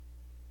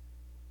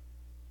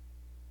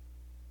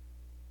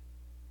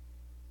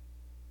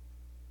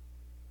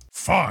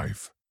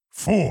5,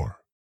 4,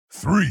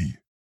 3,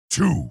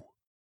 2,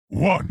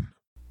 1.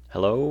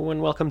 Hello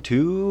and welcome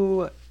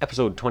to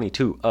episode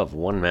 22 of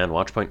One Man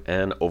Watchpoint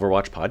and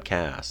Overwatch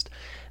podcast.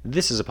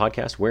 This is a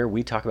podcast where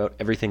we talk about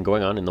everything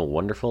going on in the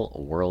wonderful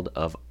world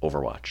of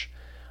Overwatch.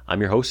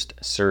 I'm your host,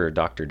 Sir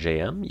Dr.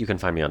 JM. You can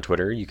find me on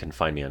Twitter, you can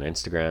find me on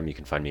Instagram, you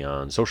can find me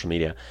on social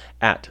media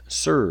at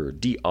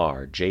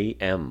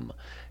SirDrJM.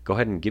 Go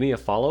ahead and give me a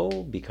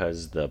follow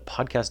because the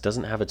podcast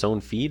doesn't have its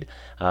own feed,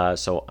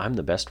 so I'm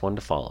the best one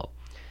to follow.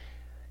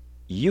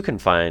 You can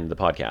find the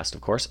podcast,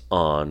 of course,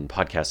 on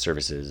podcast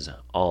services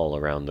all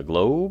around the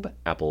globe.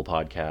 Apple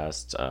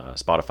Podcasts,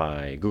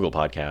 Spotify, Google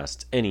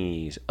Podcasts,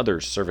 any other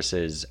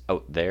services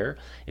out there.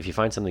 If you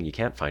find something you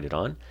can't find it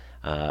on,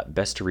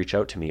 best to reach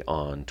out to me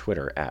on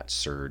Twitter at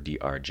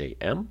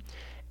SirDrJM.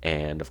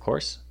 And, of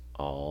course,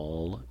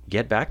 I'll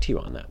get back to you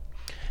on that.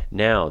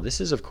 Now, this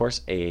is, of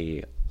course,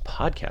 a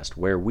podcast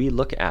where we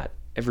look at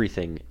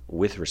everything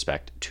with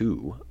respect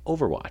to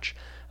Overwatch.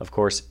 Of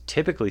course,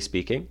 typically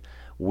speaking,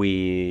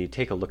 we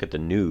take a look at the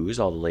news,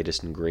 all the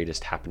latest and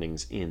greatest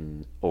happenings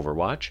in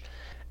Overwatch.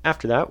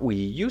 After that, we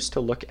used to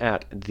look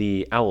at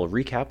the OWL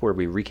recap, where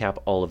we recap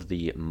all of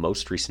the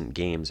most recent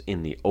games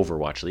in the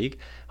Overwatch League.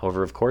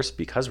 However, of course,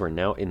 because we're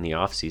now in the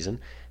off-season,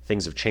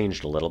 things have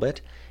changed a little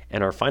bit,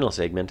 and our final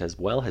segment as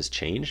well has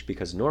changed,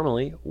 because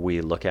normally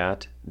we look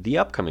at the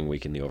upcoming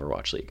week in the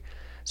Overwatch League.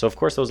 So, of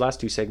course, those last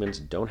two segments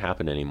don't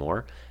happen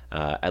anymore,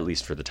 at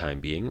least for the time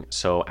being.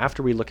 So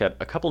after we look at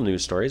a couple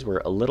news stories, we're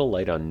a little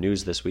light on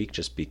news this week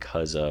just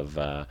because of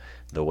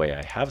the way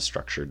I have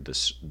structured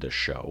the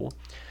show.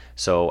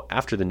 So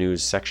after the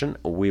news section,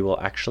 we will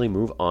actually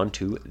move on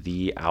to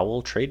the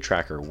OWL Trade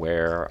Tracker,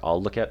 where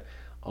I'll look at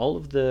all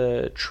of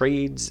the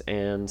trades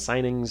and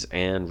signings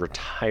and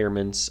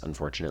retirements,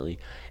 unfortunately,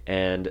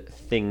 and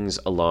things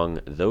along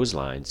those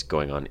lines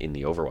going on in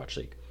the Overwatch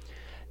League.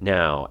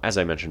 Now, as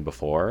I mentioned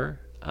before,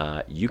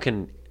 you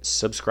can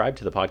subscribe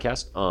to the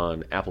podcast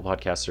on Apple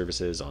Podcast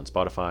services, on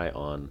Spotify,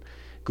 on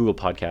Google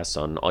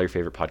Podcasts, on all your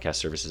favorite podcast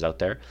services out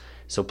there.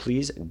 So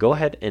please go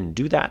ahead and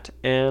do that.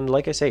 And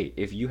like I say,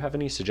 if you have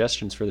any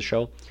suggestions for the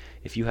show,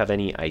 if you have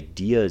any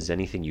ideas,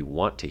 anything you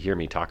want to hear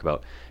me talk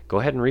about, go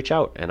ahead and reach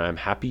out, and I'm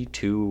happy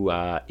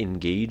to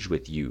engage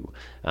with you.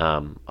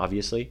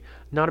 Obviously,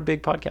 not a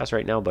big podcast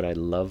right now, but I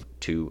love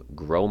to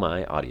grow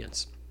my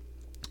audience.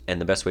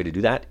 And the best way to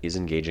do that is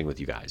engaging with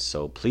you guys.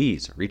 So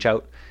please reach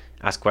out,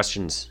 ask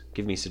questions,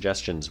 give me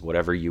suggestions,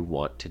 whatever you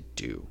want to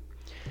do.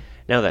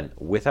 Now then,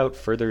 without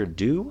further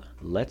ado,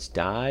 let's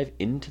dive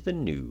into the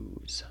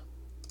news.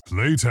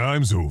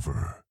 Playtime's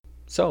over.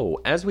 So,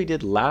 as we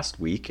did last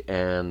week,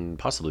 and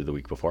possibly the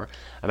week before,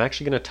 I'm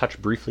actually going to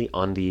touch briefly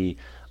on the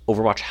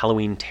Overwatch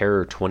Halloween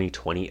Terror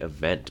 2020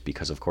 event,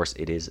 because of course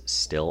it is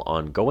still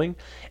ongoing,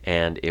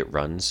 and it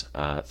runs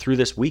through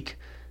this week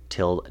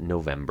till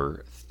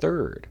November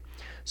 3rd.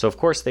 So, of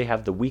course, they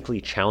have the weekly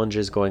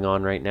challenges going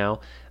on right now.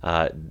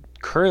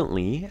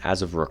 Currently,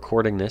 as of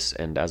recording this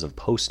and as of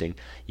posting,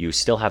 you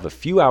still have a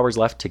few hours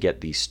left to get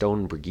the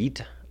Stone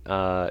Brigitte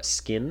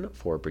skin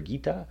for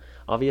Brigitte,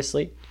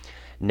 obviously.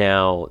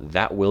 Now,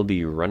 that will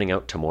be running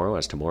out tomorrow,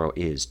 as tomorrow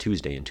is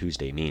Tuesday, and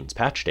Tuesday means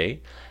patch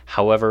day.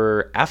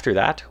 However, after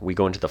that, we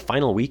go into the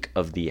final week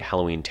of the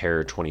Halloween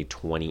Terror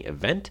 2020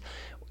 event.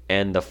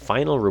 And the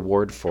final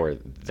reward for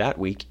that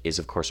week is,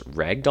 of course,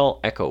 Ragdoll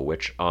Echo,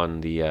 which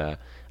on the,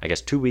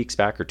 2 weeks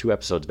back or 2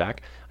 episodes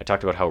back, I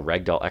talked about how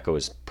Ragdoll Echo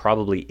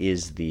probably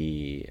is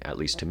the, at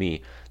least to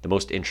me, the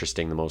most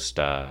interesting, the most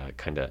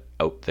kind of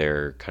out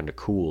there, kind of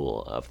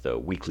cool of the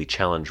weekly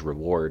challenge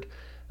reward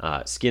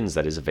skins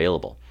that is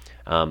available.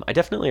 I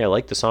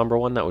like the Sombra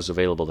one that was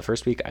available the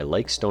first week. I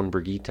like Stone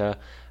Brigitte,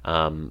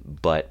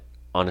 but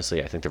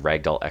honestly, I think the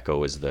Ragdoll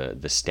Echo is the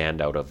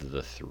standout of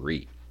the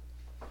three.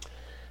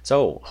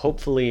 So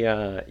hopefully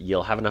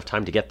you'll have enough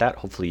time to get that.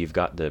 Hopefully you've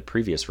got the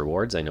previous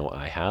rewards. I know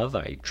I have.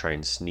 I try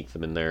and sneak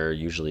them in there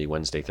usually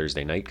Wednesday,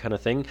 Thursday night kind of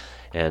thing,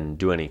 and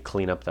do any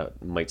cleanup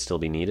that might still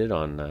be needed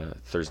on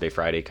Thursday,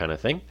 Friday kind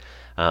of thing.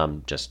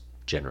 Just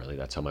generally,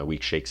 that's how my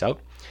week shakes out.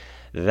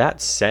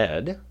 That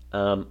said,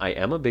 I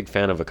am a big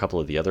fan of a couple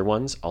of the other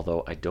ones,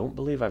 although I don't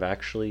believe I've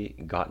actually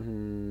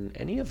gotten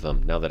any of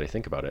them now that I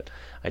think about it.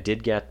 I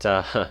did get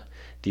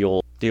the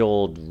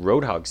old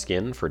Roadhog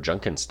skin for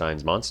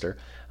Junkenstein's monster.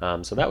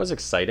 So that was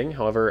exciting.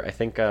 However, I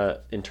think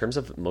in terms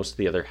of most of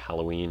the other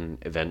Halloween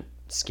event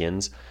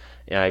skins,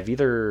 I've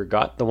either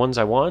got the ones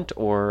I want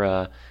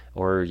or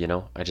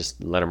I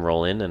just let them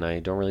roll in and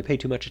I don't really pay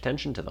too much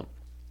attention to them.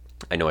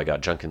 I know I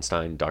got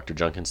Junkenstein, Dr.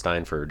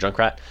 Junkenstein for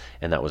Junkrat,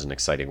 and that was an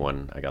exciting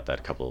one. I got that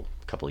a couple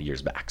of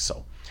years back.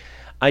 So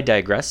I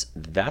digress.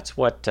 That's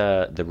what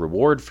the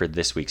reward for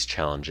this week's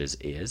challenges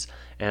is.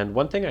 And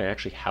one thing I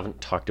actually haven't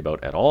talked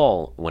about at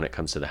all when it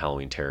comes to the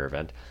Halloween Terror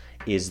event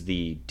is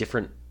the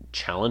different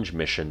challenge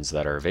missions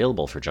that are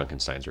available for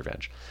Junkenstein's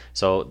Revenge.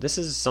 So this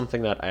is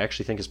something that I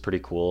actually think is pretty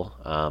cool.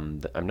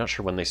 I'm not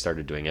sure when they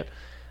started doing it.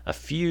 A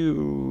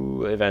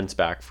few events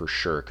back for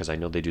sure, because I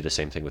know they do the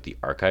same thing with the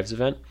Archives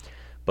event.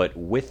 But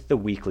with the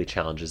weekly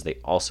challenges, they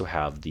also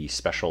have the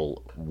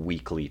special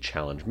weekly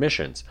challenge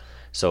missions.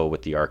 So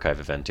with the archive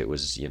event, it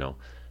was,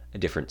 a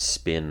different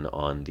spin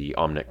on the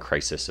Omnic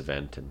Crisis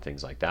event and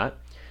things like that.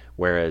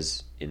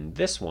 Whereas in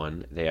this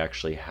one, they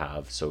actually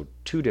have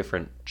two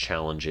different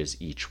challenges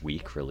each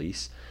week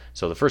release.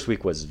 So the first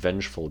week was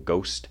Vengeful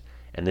Ghost,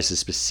 and this is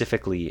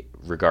specifically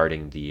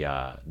regarding the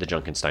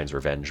Junkenstein's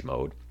Revenge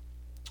mode.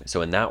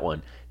 So in that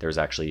one, there's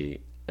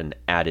actually an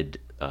added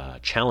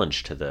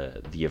challenge to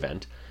the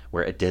event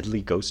where a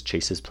deadly ghost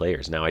chases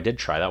players. Now I did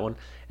try that one,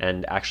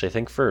 and actually I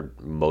think for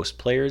most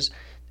players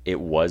it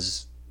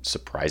was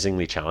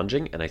surprisingly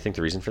challenging, and I think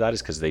the reason for that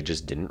is because they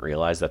just didn't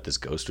realize that this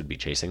ghost would be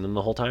chasing them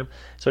the whole time.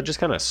 So it just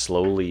kind of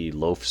slowly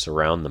loafs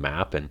around the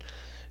map and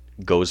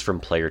goes from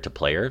player to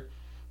player,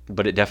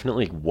 but it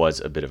definitely was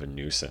a bit of a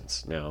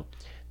nuisance. Now,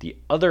 the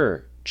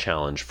other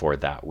challenge for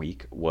that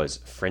week was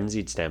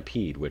Frenzied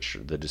Stampede, which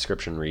the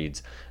description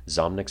reads,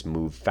 Zomnics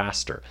move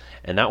faster.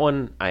 And that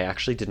one I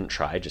actually didn't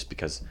try just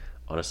because,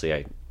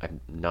 honestly, I'm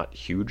not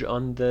huge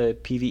on the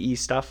PvE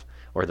stuff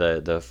or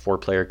the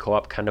 4-player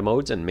co-op kind of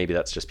modes, and maybe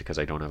that's just because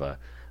I don't have a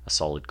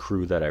solid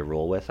crew that I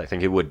roll with. I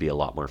think it would be a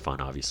lot more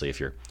fun, obviously, if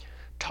you're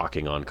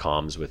talking on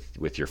comms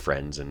with your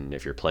friends, and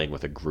if you're playing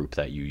with a group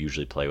that you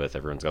usually play with,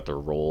 everyone's got their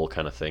role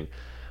kind of thing.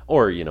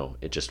 Or,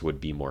 it just would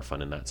be more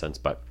fun in that sense.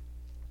 But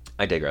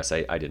I digress.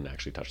 I didn't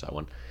actually touch that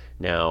one.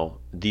 Now,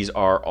 these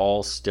are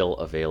all still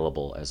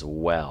available as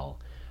well.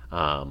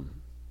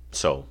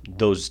 So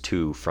those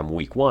two from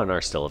week 1 are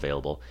still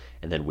available.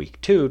 And then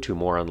week 2, 2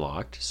 more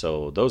unlocked.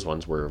 So those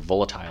ones were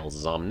Volatile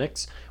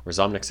Zomnics, where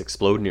Zomnics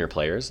explode near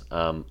players.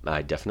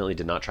 I definitely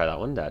did not try that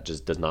one. That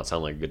just does not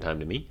sound like a good time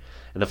to me.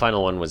 And the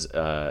final one was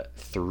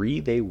 3.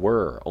 They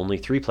were only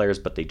 3 players,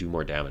 but they do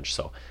more damage.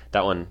 So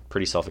that one,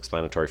 pretty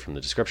self-explanatory from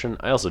the description.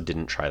 I also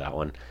didn't try that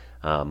one.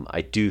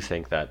 I do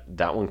think that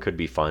one could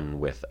be fun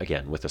with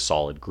a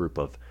solid group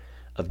of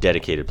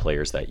dedicated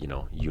players that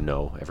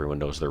everyone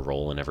knows their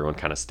role and everyone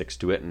kind of sticks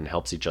to it and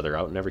helps each other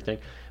out and everything.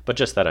 But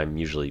just that I'm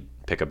usually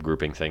pick up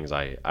grouping things,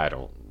 I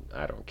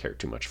don't care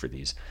too much for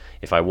these.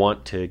 If I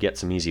want to get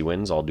some easy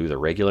wins, I'll do the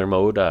regular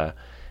mode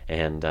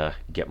and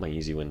get my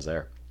easy wins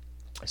there.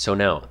 So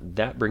now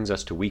that brings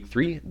us to week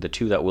 3, the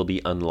 2 that we'll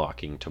be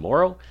unlocking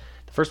tomorrow.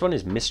 The first one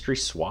is Mystery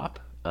Swap.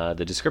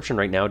 The description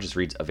right now just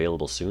reads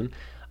available soon.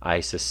 I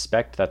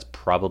suspect that's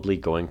probably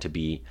going to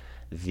be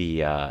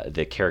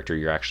the character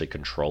you're actually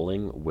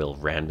controlling will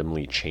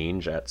randomly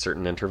change at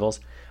certain intervals.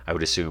 I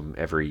would assume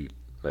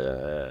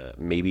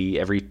maybe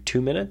every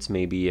 2 minutes,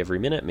 maybe every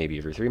minute, maybe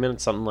every 3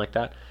 minutes, something like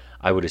that.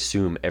 I would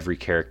assume every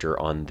character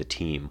on the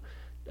team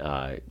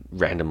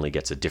randomly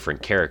gets a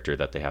different character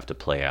that they have to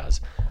play as.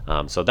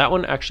 So that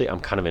one actually I'm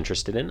kind of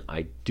interested in.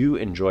 I do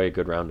enjoy a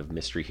good round of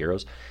Mystery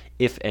Heroes,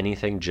 if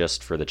anything,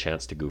 just for the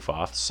chance to goof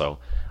off. So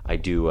I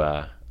do.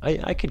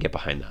 I could get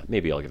behind that.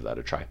 Maybe I'll give that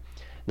a try.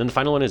 Then the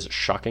final one is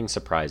Shocking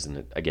Surprise,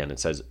 and it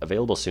says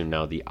available soon.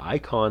 Now the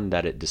icon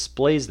that it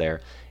displays there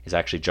is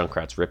actually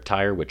Junkrat's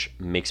Riptire, which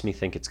makes me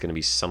think it's going to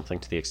be something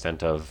to the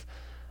extent of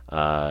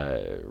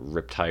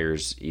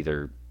Riptires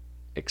either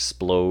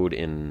explode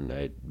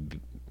in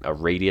a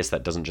radius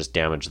that doesn't just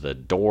damage the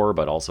door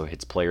but also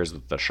hits players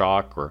with the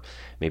shock, or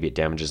maybe it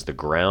damages the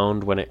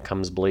ground when it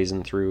comes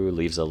blazing through,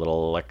 leaves a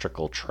little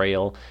electrical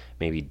trail,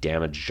 maybe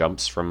damage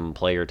jumps from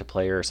player to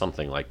player or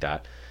something like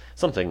that.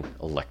 Something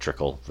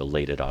electrical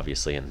related,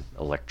 obviously, and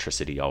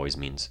electricity always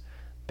means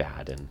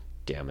bad and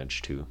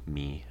damage to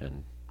me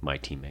and my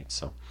teammates.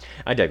 So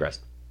I digress.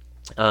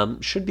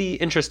 Should be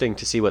interesting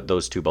to see what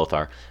those two both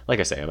are. Like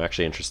I say, I'm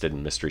actually interested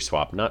in Mystery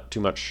Swap. Not too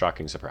much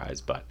Shocking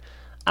Surprise, but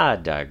I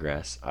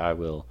digress. I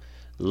will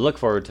look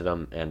forward to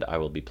them, and I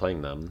will be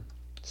playing them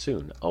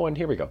soon. Oh, and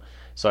here we go.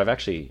 So I've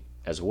actually,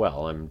 as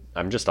well,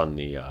 I'm just on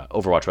the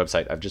Overwatch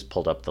website. I've just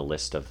pulled up the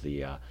list of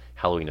the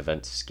Halloween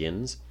event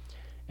skins.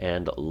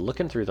 And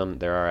looking through them,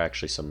 there are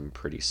actually some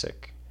pretty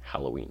sick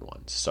Halloween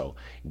ones. So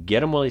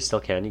get them while you still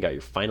can. You got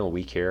your final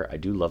week here. I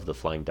do love the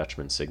Flying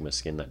Dutchman Sigma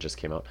skin that just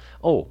came out.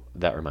 Oh,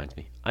 that reminds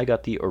me. I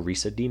got the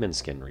Orisa Demon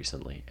skin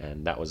recently,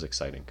 and that was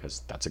exciting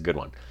because that's a good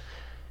one.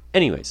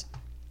 Anyways,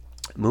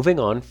 moving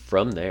on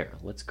from there,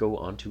 let's go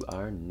on to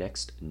our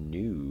next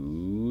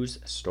news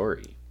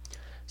story.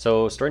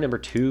 So story number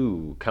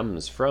 2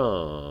 comes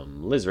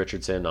from Liz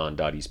Richardson on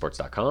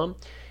 .esports.com.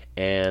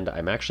 And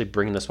I'm actually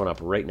bringing this one up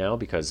right now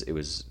because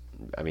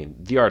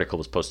the article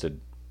was posted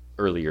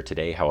earlier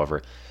today.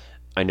 However,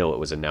 I know it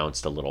was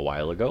announced a little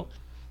while ago,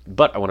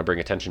 but I want to bring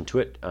attention to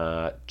it.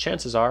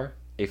 Chances are,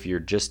 if you're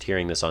just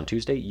hearing this on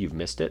Tuesday, you've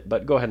missed it,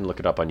 but go ahead and look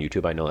it up on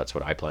YouTube. I know that's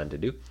what I plan to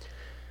do.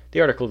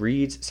 The article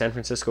reads, San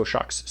Francisco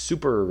Shock's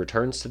Super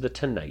returns to the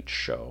Tonight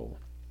Show.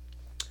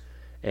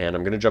 And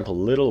I'm going to jump a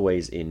little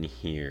ways in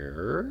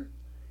here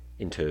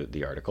into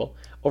the article.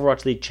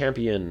 Overwatch League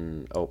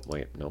champion... Oh,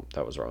 wait, no,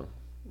 that was wrong.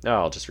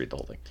 I'll just read the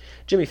whole thing.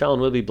 Jimmy Fallon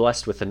will be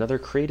blessed with another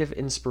creative,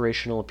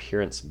 inspirational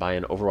appearance by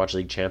an Overwatch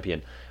League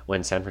champion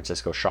when San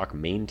Francisco Shock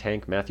main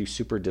tank Matthew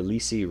Super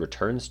DeLisi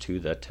returns to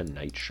The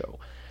Tonight Show.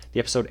 The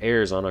episode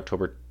airs on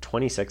October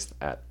 26th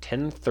at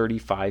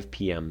 10:35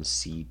 p.m.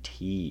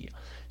 CT.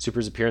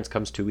 Super's appearance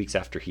comes 2 weeks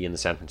after he and the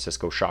San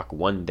Francisco Shock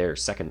won their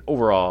second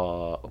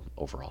overall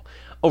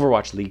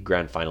Overwatch League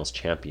Grand Finals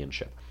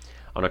championship.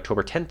 On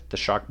October 10th, the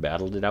Shock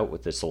battled it out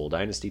with the Seoul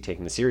Dynasty,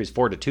 taking the series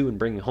 4-2 and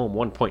bringing home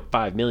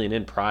 $1.5 million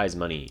in prize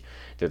money.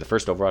 They're the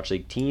first Overwatch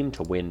League team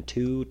to win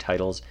 2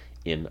 titles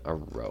in a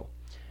row.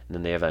 And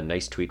then they have a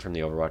nice tweet from the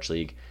Overwatch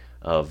League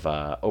of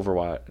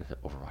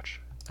Overwatch.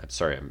 I'm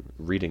sorry, I'm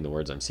reading the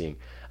words I'm seeing.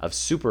 Of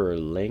Super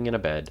laying in a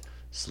bed,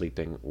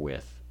 sleeping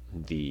with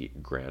the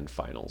Grand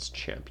Finals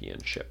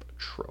championship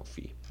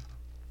trophy.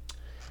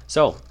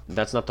 So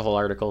that's not the whole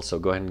article, so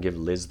go ahead and give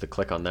Liz the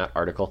click on that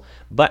article.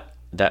 But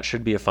that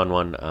should be a fun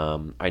one.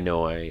 I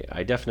know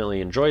I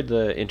definitely enjoyed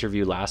the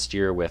interview last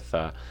year with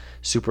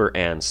Super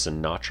and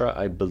Sinatraa,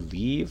 I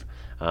believe.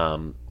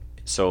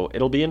 So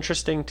it'll be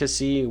interesting to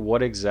see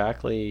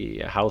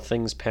how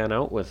things pan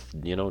out with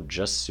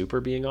just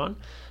Super being on.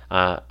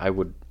 I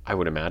would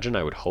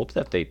hope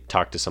that they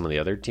talk to some of the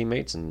other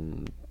teammates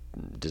and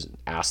just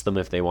ask them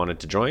if they wanted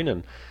to join,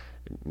 and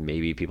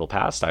maybe people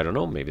passed. I don't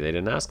know. Maybe they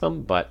didn't ask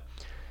them, but.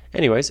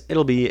 Anyways,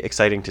 it'll be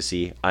exciting to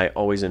see. I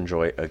always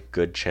enjoy a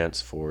good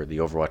chance for the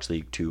Overwatch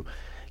League to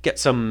get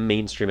some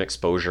mainstream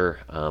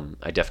exposure.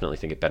 I definitely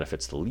think it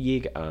benefits the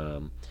league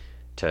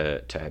to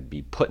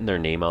be putting their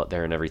name out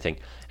there and everything.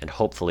 And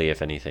hopefully,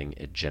 if anything,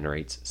 it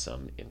generates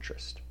some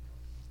interest.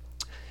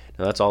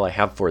 Now, that's all I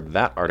have for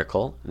that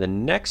article. The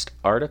next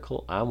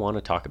article I want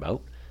to talk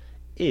about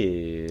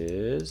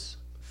is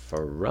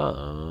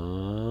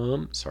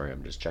from... Sorry,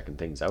 I'm just checking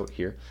things out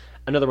here.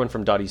 Another one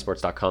from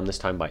 .esports.com, this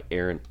time by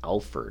Aaron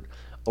Alford.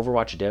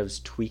 Overwatch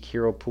devs tweak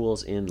hero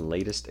pools in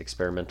latest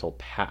experimental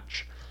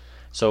patch.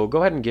 So go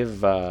ahead and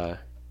give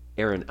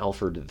Aaron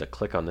Alford the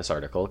click on this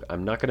article.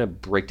 I'm not going to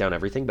break down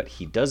everything, but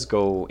he does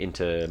go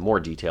into more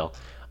detail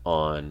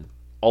on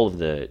all of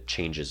the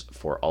changes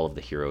for all of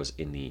the heroes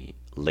in the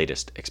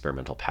latest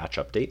experimental patch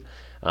update.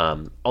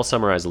 I'll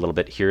summarize a little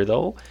bit here,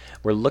 though.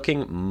 We're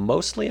looking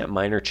mostly at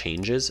minor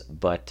changes,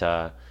 but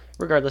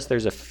regardless,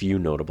 there's a few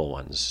notable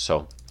ones.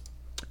 So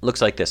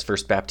looks like this.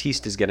 First,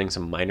 Baptiste is getting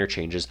some minor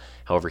changes.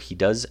 However, he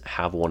does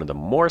have one of the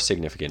more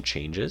significant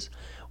changes,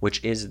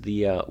 which is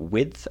the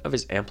width of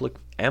his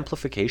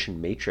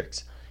amplification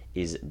matrix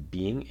is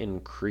being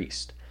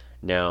increased.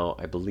 Now,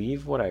 I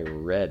believe what I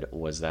read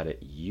was that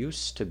it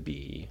used to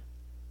be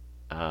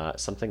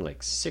something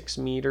like 6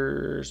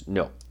 meters.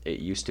 No, it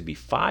used to be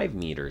 5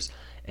 meters,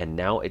 and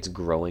now it's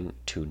growing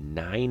to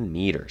 9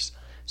 meters.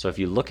 So if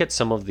you look at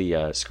some of the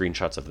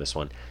screenshots of this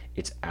one,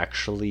 it's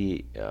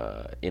actually,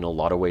 in a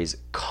lot of ways,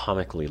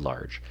 comically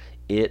large.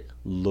 It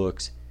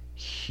looks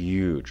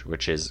huge,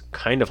 which is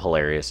kind of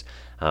hilarious,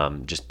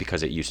 just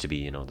because it used to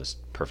be, this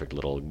perfect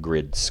little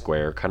grid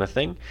square kind of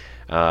thing.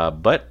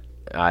 But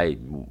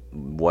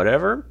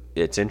whatever,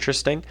 it's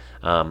interesting.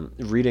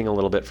 Reading a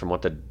little bit from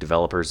what the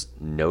developers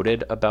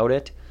noted about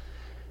it,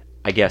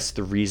 I guess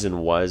the reason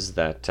was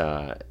that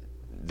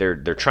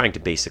they're trying to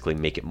basically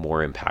make it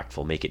more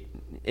impactful, make it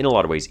in a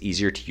lot of ways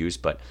easier to use,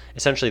 but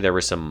essentially there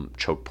were some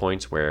choke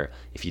points where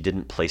if you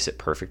didn't place it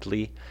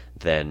perfectly,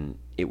 then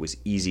it was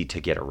easy to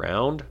get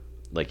around,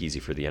 like easy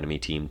for the enemy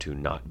team to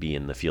not be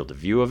in the field of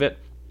view of it,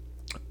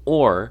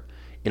 or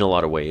in a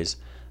lot of ways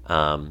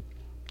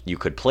you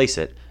could place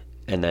it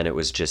and then it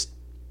was just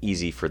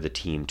easy for the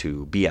team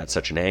to be at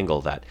such an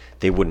angle that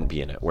they wouldn't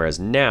be in it. Whereas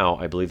now,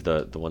 I believe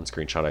the one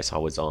screenshot I saw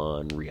was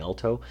on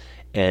Rialto,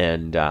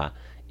 and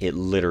it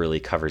literally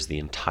covers the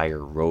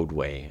entire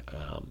roadway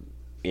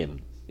in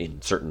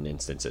certain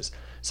instances.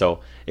 So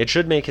it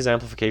should make his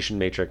amplification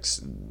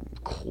matrix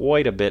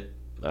quite a bit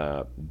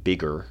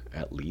bigger,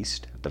 at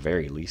the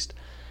very least,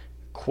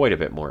 quite a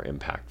bit more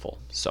impactful.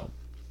 So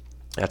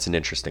that's an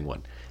interesting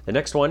one. The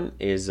next one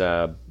is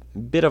a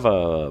bit of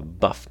a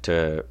buff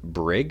to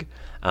Brig.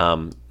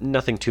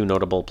 Nothing too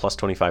notable. Plus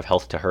 25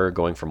 health to her,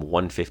 going from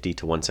 150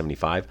 to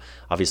 175.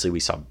 Obviously, we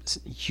saw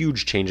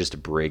huge changes to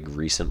Brig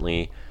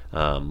recently,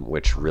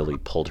 which really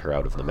pulled her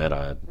out of the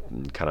meta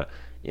and kind of,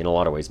 in a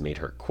lot of ways, made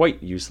her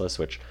quite useless,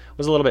 which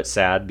was a little bit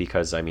sad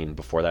because,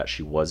 before that,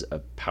 she was a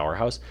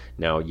powerhouse.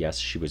 Now,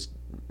 yes,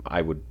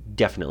 I would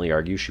definitely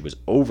argue she was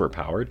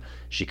overpowered.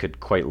 She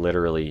could quite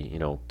literally,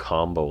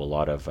 combo a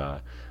lot of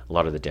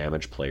the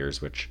damage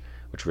players, which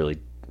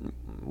really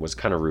was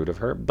kind of rude of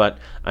her. But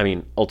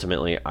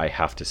ultimately, I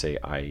have to say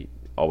I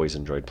always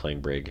enjoyed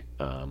playing Brig,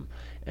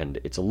 and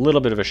it's a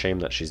little bit of a shame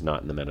that she's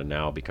not in the meta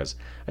now because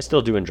I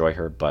still do enjoy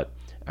her. But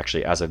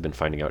actually, as I've been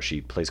finding out,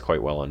 she plays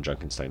quite well on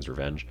Junkenstein's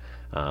Revenge,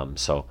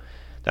 so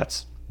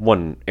that's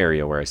one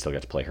area where I still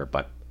get to play her,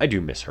 but I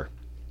do miss her.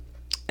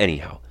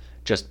 Anyhow,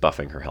 just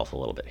buffing her health a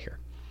little bit here.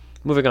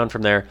 Moving on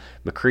from there,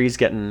 McCree's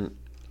getting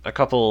a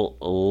couple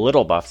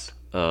little buffs,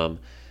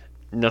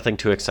 nothing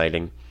too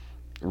exciting.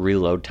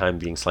 Reload time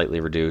being slightly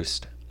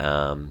reduced,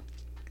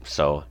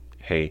 so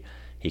hey,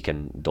 he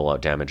can dole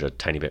out damage a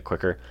tiny bit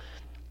quicker,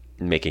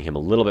 making him a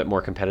little bit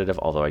more competitive,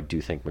 although I do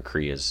think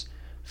McCree is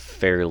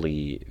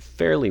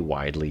fairly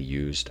widely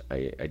used.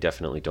 I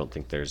definitely don't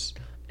think there's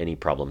any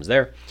problems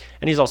there.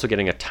 And he's also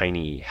getting a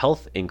tiny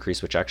health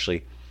increase, which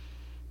actually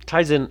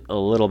ties in a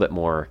little bit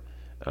more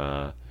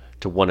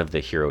one of the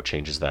hero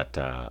changes that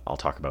I'll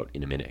talk about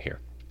in a minute here.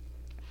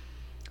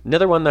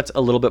 Another one that's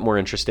a little bit more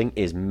interesting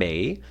is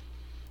Mei.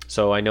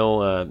 So I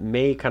know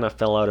Mei kind of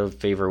fell out of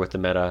favor with the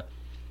meta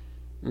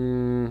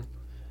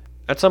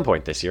at some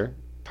point this year,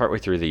 partway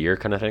through the year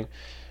kind of thing.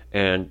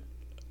 And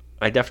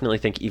I definitely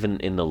think even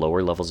in the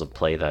lower levels of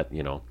play that,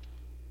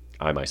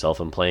 I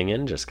myself am playing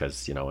in, just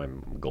because,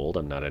 I'm gold,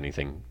 I'm not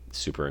anything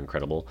super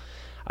incredible.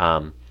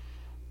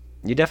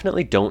 You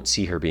definitely don't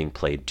see her being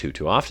played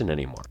too often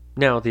anymore.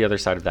 Now, the other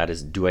side of that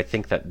is, do I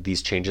think that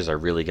these changes are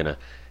really going to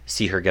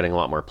see her getting a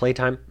lot more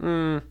playtime?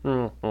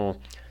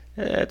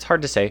 It's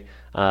hard to say.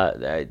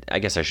 I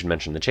guess I should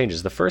mention the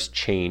changes. The first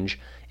change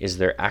is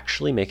they're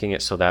actually making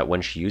it so that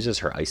when she uses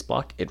her ice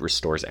block, it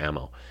restores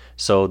ammo.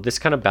 So this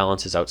kind of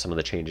balances out some of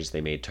the changes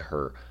they made to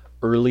her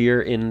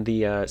earlier in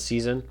the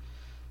season,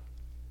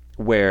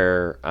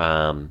 where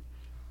her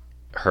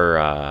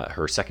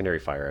secondary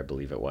fire, I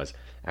believe it was,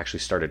 actually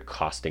started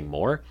costing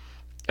more.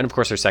 And of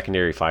course, her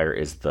secondary fire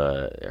is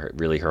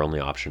really her only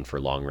option for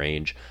long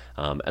range,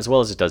 as well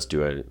as it does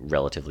do a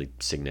relatively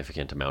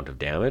significant amount of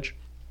damage.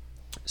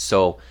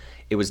 So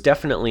it was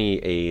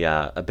definitely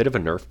a bit of a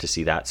nerf to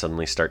see that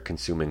suddenly start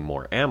consuming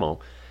more ammo.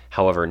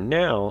 However,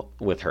 now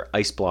with her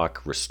ice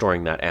block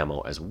restoring that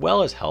ammo as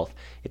well as health,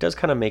 it does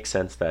kind of make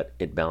sense that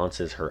it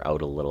balances her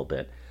out a little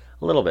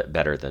bit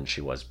better than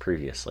she was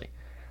previously.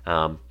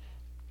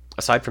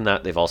 Aside from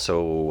that, they've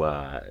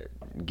also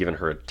given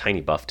her a tiny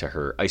buff to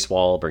her ice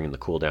wall, bringing the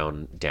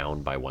cooldown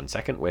down by 1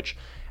 second, which,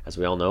 as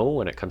we all know,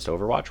 when it comes to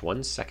Overwatch,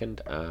 1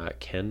 second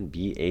can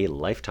be a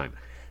lifetime.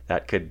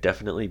 That could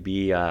definitely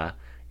be,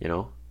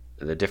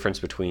 the difference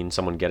between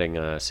someone getting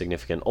a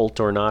significant ult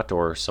or not,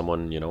 or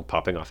someone,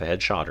 popping off a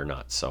headshot or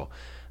not. So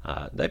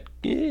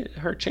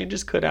her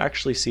changes could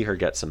actually see her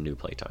get some new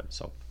playtime.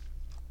 So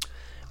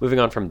moving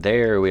on from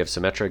there, we have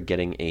Symmetra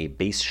getting a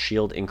base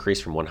shield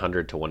increase from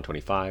 100 to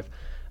 125.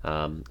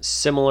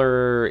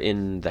 Similar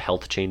in the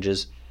health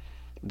changes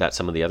that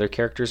some of the other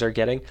characters are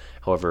getting.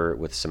 However,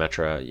 with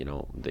Symmetra,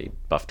 they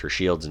buffed her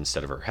shields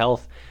instead of her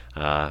health,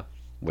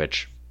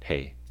 which,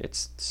 hey,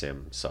 it's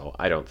Sim, so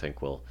I don't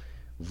think we'll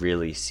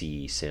really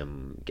see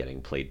Sim getting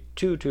played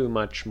too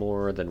much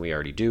more than we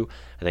already do.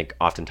 I think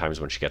oftentimes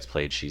when she gets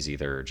played, she's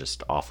either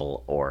just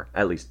awful, or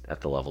at least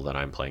at the level that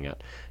I'm playing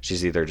at,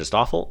 she's either just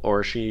awful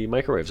or she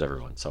microwaves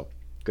everyone. So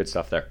good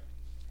stuff there.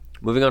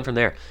 Moving on from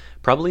there,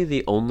 probably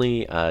the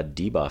only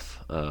debuff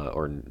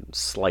or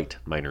slight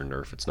minor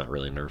nerf, it's not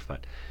really a nerf,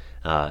 but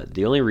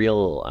the only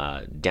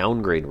real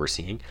downgrade we're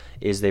seeing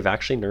is they've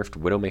actually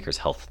nerfed Widowmaker's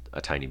health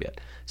a tiny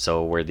bit.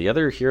 So where the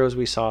other heroes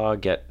we saw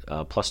get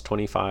plus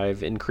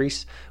 25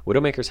 increase,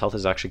 Widowmaker's health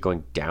is actually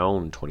going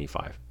down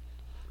 25.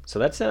 So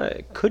that's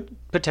could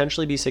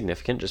potentially be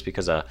significant, just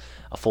because a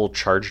full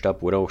charged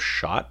up Widow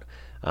shot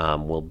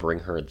will bring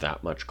her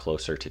that much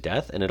closer to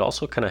death, and it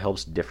also kind of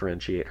helps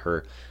differentiate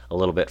her a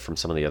little bit from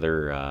some of the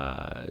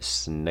other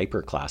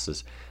sniper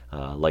classes,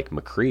 like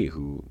McCree,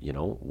 who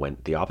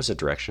went the opposite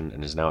direction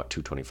and is now at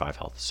 225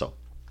 health. So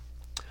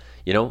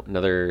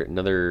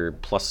another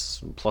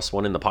plus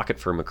one in the pocket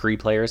for McCree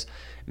players,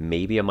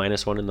 maybe a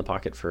minus one in the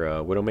pocket for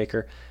a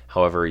Widowmaker.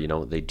 However,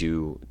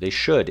 they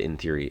should in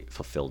theory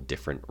fulfill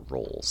different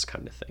roles,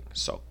 kind of thing.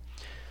 So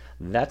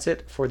that's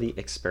it for the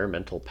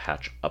experimental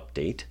patch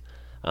update.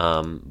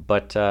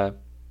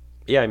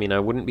 Yeah, I mean, I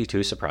wouldn't be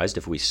too surprised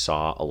if we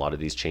saw a lot of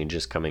these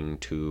changes coming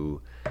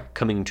to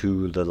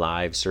the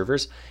live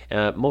servers,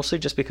 mostly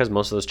just because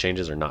most of those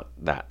changes are not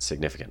that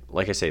significant.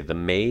 Like I say, the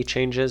Mei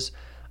changes,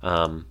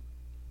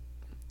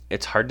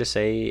 it's hard to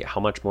say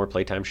how much more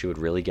playtime she would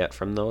really get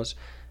from those.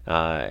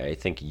 I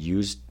think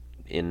used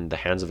in the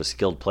hands of a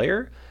skilled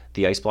player,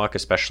 the ice block,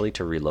 especially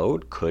to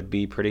reload, could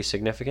be pretty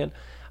significant.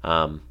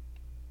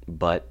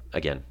 But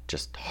again,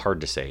 just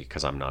hard to say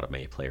because I'm not a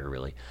Mei player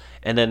really.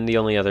 And then the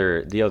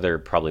other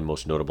probably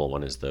most notable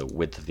one is the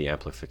width of the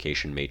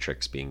amplification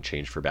matrix being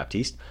changed for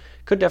Baptiste.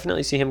 Could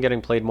definitely see him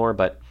getting played more,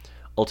 but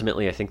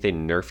ultimately I think they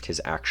nerfed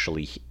his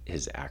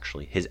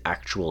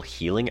actual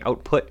healing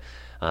output.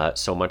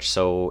 So much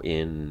so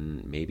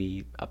in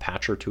maybe a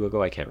patch or two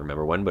ago, I can't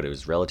remember when, but it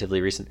was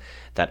relatively recent,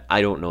 that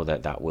I don't know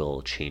that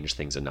will change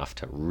things enough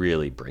to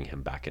really bring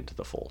him back into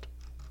the fold.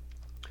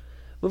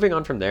 Moving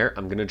on from there,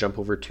 I'm going to jump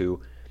over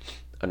to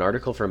an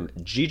article from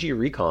GG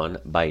Recon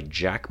by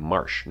Jack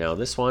Marsh. Now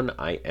this one,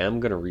 I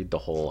am going to read the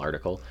whole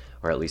article,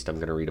 or at least I'm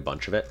going to read a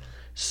bunch of it.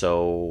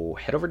 So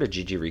head over to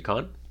GG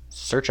Recon,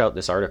 search out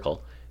this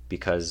article,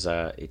 because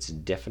it's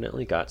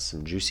definitely got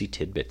some juicy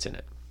tidbits in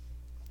it.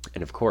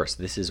 And of course,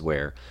 this is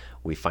where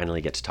we finally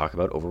get to talk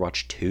about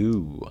Overwatch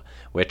 2,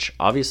 which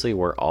obviously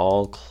we're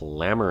all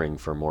clamoring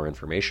for more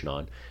information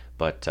on,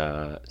 but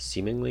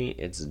seemingly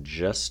it's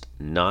just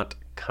not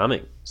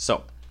coming.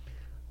 So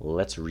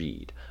let's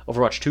read.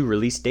 Overwatch 2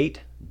 release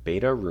date,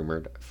 beta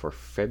rumored for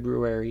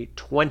February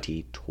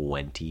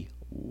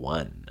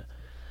 2021.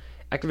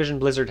 Activision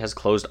Blizzard has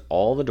closed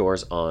all the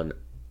doors on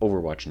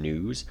Overwatch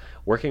news,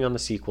 working on the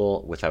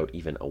sequel without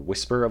even a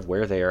whisper of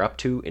where they are up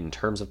to in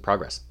terms of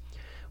progress.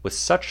 With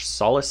such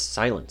solace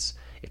silence,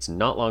 It's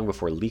not long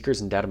before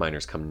leakers and data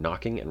miners come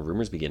knocking and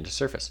rumors begin to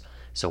surface.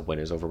 So when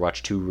is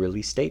Overwatch 2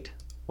 release date?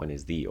 When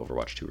is the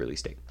Overwatch 2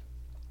 release date?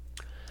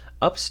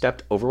 Up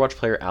stepped Overwatch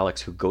player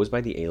Alex, who goes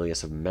by the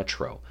alias of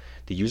Metro.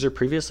 The user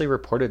previously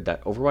reported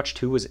that Overwatch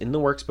 2 was in the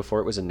works before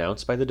it was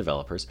announced by the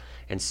developers,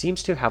 and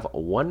seems to have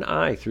one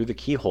eye through the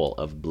keyhole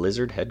of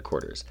Blizzard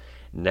headquarters.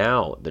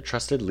 Now, the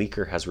trusted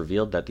leaker has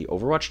revealed that the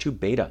Overwatch 2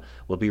 beta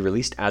will be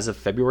released as of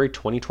February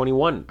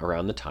 2021,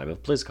 around the time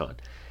of BlizzCon.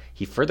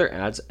 He further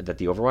adds that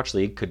the Overwatch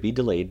League could be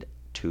delayed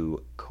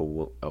to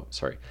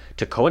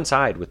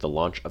coincide with the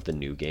launch of the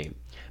new game.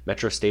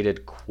 Metro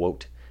stated,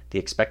 quote, "The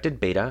expected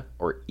beta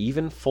or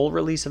even full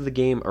release of the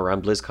game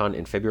around BlizzCon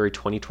in February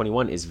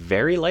 2021 is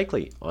very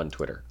likely," on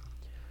Twitter.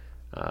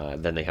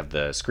 Then they have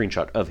the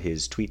screenshot of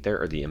his tweet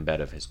there, or the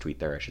embed of his tweet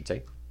there, I should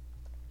say.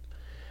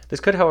 This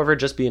could, however,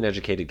 just be an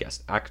educated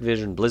guess.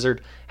 Activision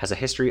Blizzard has a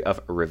history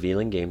of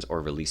revealing games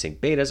or releasing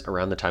betas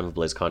around the time of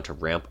BlizzCon to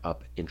ramp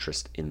up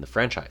interest in the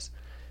franchises.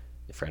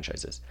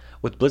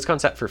 With BlizzCon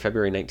set for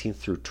February 19th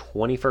through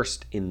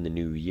 21st in the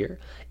new year,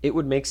 it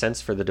would make sense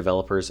for the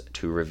developers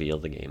to reveal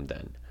the game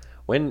then.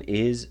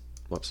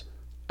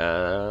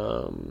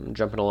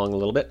 Jumping along a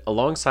little bit.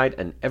 Alongside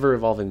an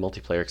ever-evolving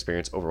multiplayer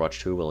experience, Overwatch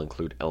 2 will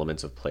include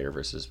elements of player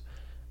versus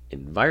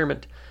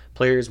environment.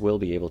 Players will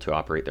be able to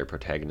operate their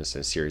protagonists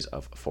in a series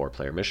of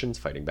 4-player missions,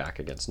 fighting back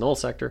against Null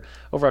Sector.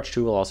 Overwatch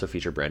 2 will also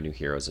feature brand new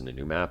heroes and a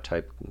new map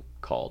type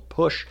called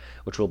Push,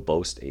 which will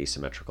boast a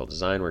symmetrical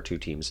design where two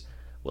teams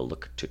will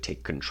look to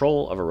take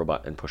control of a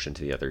robot and push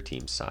into the other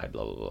team's side,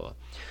 blah, blah, blah.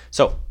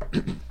 So,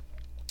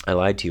 I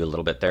lied to you a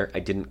little bit there. I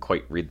didn't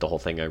quite read the whole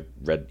thing. I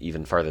read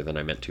even farther than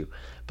I meant to,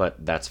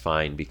 but that's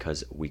fine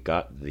because we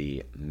got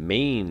the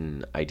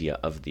main idea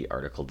of the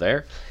article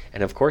there.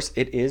 And of course,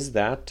 it is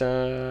that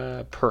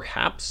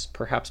perhaps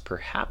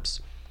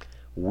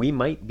we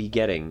might be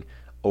getting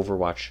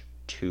Overwatch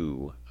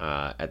 2,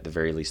 at the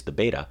very least the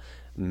beta,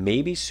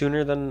 maybe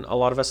sooner than a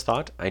lot of us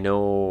thought. I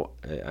know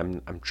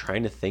I'm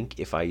trying to think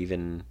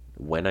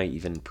when I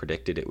even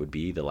predicted it would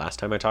be the last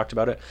time I talked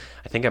about it.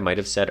 I think I might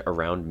have said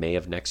around May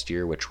of next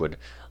year, which would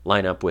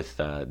line up with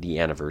the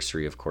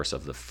anniversary, of course,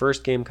 of the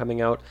first game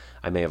coming out.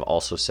 I may have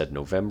also said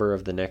November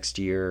of the next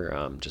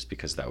year, just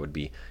because that would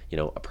be,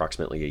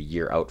 approximately a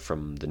year out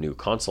from the new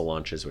console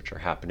launches, which are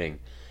happening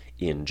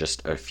in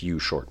just a few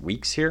short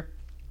weeks here.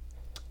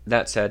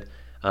 That said,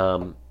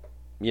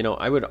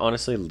 I would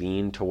honestly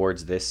lean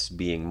towards this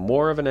being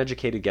more of an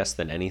educated guess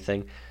than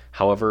anything.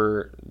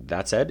 However,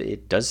 that said,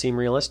 it does seem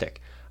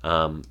realistic.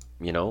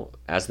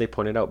 As they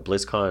pointed out,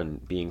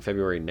 BlizzCon being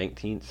February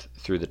 19th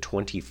through the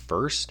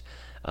 21st,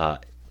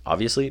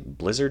 obviously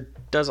Blizzard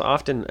does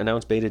often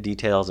announce beta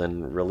details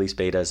and release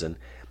betas, and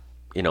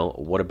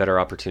what a better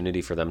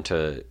opportunity for them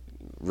to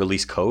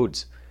release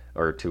codes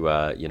or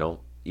to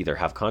either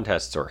have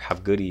contests or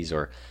have goodies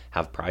or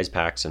have prize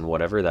packs and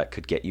whatever that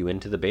could get you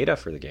into the beta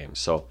for the game.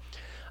 So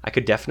I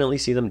could definitely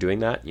see them doing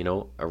that,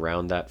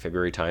 around that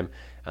February time.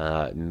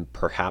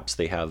 Perhaps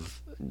they have,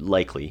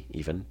 likely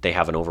even, they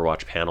have an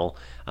Overwatch panel,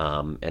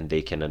 and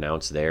they can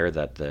announce there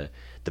that the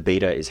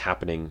beta is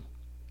happening,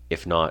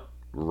 if not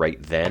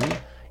right then,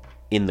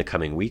 in the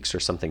coming weeks or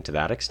something to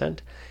that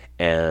extent.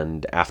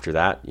 And after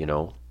that,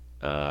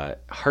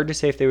 hard to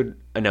say if they would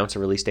announce a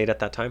release date at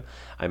that time.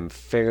 I'm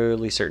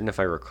fairly certain, if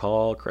I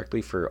recall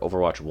correctly, for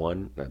Overwatch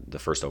 1, the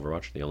first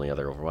Overwatch, the only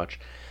other Overwatch,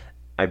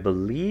 I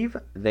believe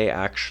they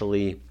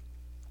actually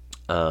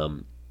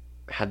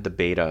had the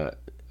beta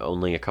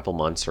only a couple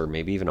months or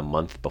maybe even a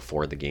month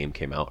before the game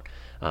came out.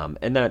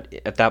 And that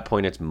at that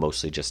point, it's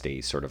mostly just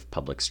a sort of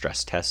public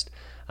stress test.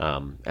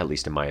 At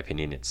least in my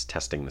opinion, it's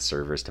testing the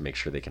servers to make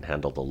sure they can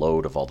handle the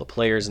load of all the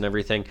players and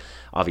everything.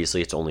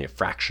 Obviously, it's only a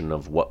fraction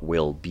of what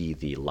will be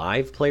the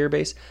live player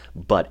base,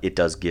 but it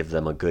does give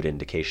them a good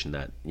indication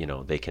that,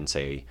 they can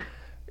say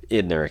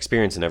in their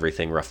experience and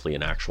everything, roughly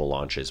an actual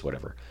launch is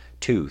whatever,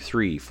 2,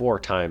 3, 4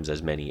 times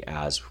as many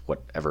as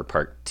whatever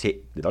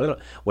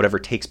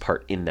takes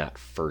part in that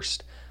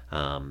first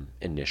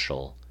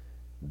initial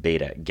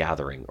beta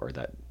gathering or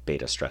that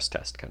beta stress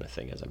test kind of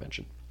thing, as I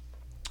mentioned.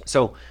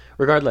 So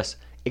regardless,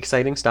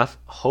 exciting stuff.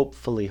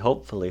 Hopefully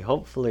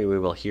we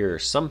will hear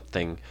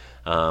something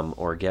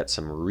or get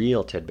some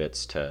real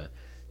tidbits to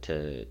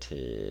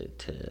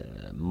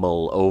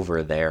mull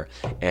over there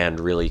and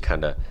really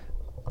kind of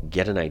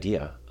get an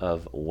idea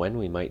of when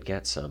we might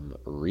get some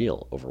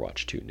real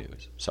Overwatch 2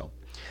 news.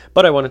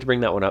 But I wanted to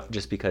bring that one up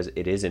just because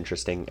it is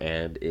interesting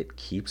and it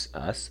keeps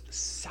us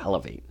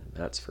salivating,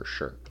 that's for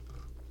sure.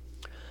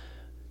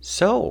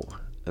 So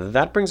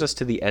that brings us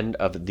to the end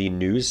of the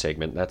news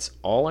segment. That's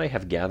all I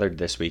have gathered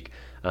this week.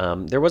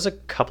 There was a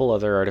couple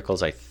other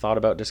articles I thought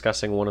about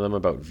discussing, one of them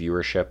about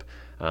viewership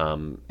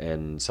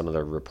and some of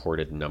the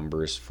reported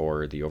numbers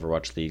for the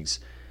Overwatch League's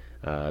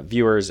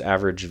viewers,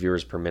 average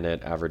viewers per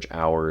minute, average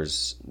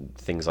hours,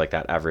 things like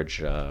that,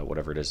 average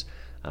whatever it is.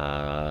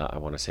 I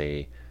want to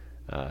say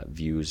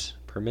views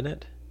per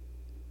minute,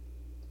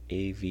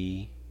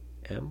 AVM.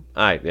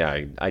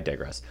 I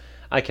digress.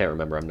 I can't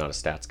remember. I'm not a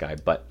stats guy,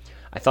 but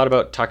I thought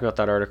about talking about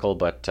that article,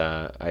 but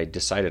I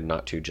decided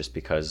not to, just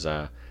because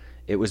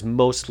it was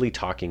mostly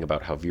talking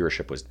about how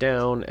viewership was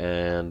down.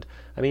 And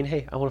I mean,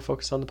 hey, I want to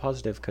focus on the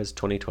positive because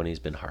 2020 has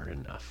been hard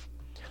enough.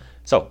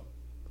 So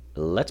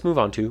let's move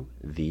on to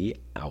the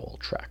Owl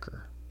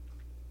Tracker.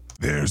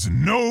 There's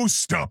no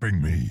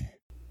stopping me.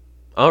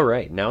 All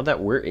right, now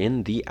that we're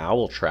in the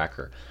Owl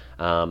Tracker,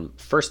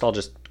 first I'll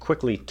just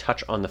quickly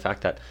touch on the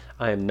fact that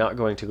I am not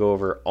going to go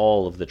over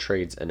all of the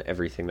trades and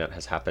everything that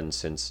has happened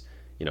since,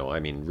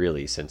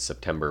 really since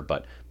September,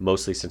 but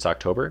mostly since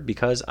October,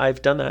 because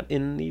I've done that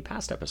in the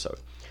past episode.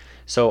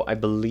 So I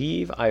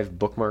believe I've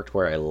bookmarked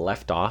where I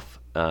left off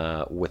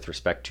with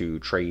respect to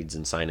trades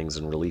and signings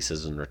and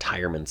releases and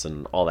retirements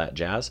and all that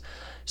jazz.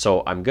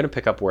 So I'm going to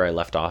pick up where I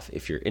left off.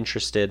 If you're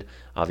interested,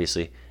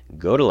 obviously,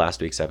 go to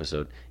last week's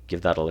episode,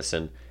 give that a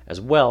listen. As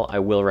well, I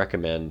will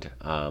recommend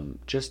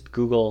just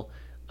Google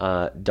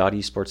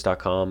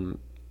 .esports.com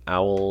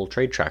Owl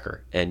Trade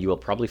Tracker, and you will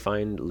probably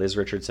find Liz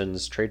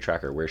Richardson's Trade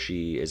Tracker, where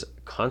she is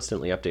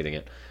constantly updating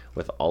it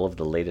with all of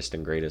the latest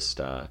and greatest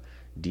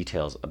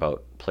details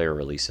about player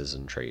releases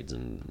and trades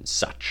and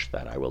such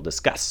that I will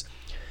discuss.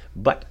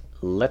 But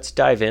let's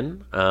dive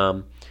in,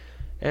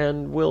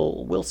 and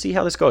we'll see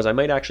how this goes. I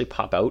might actually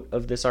pop out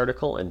of this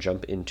article and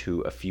jump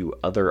into a few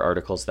other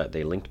articles that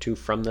they link to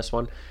from this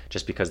one,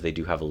 just because they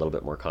do have a little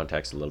bit more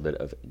context, a little bit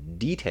of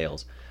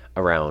details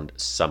around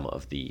some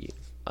of the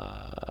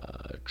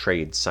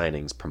trade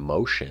signings,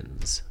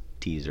 promotions,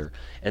 teaser,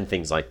 and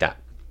things like that.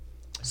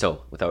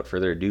 So without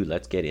further ado,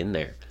 let's get in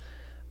there.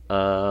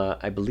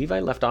 I believe I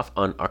left off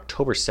on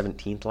October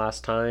 17th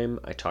last time.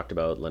 I talked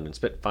about London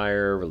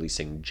Spitfire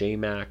releasing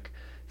JMac,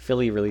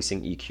 Philly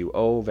releasing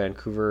EQO,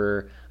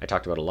 Vancouver I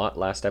talked about a lot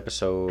last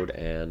episode,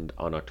 and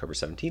on October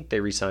 17th they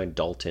re-signed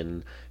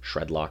Dalton,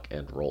 Shredlock,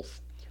 and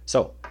Rolf.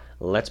 So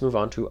let's move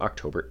on to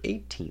October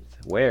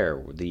 18th,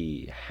 where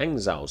the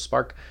Hangzhou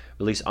Spark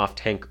release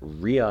off-tank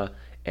Rhea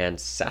and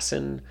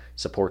Sassin,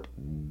 support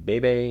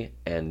Bebe,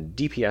 and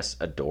DPS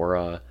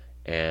Adora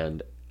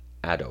and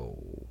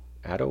Ado.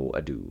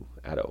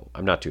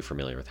 I'm not too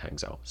familiar with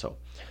Hangzhou. So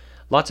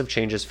lots of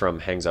changes from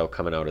Hangzhou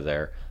coming out of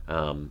there.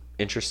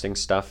 Interesting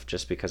stuff,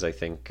 just because I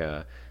think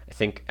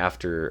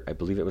after, I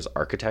believe it was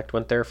Architect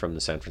went there from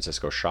the San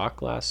Francisco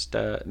Shock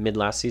mid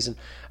last season.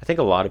 I think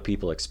a lot of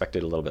people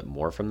expected a little bit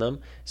more from them,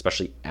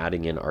 especially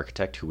adding in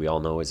Architect, who we all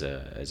know is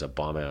a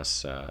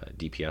bomb-ass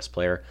DPS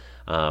player.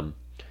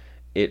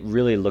 It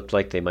really looked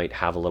like they might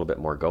have a little bit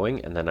more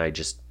going, and then I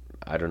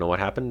don't know what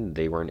happened.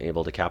 They weren't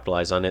able to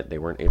capitalize on it. They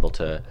weren't able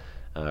to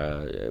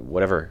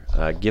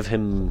give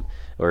him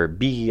or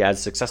be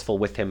as successful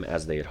with him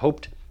as they had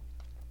hoped.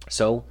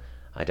 So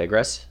I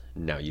digress.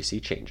 Now you see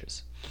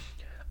changes.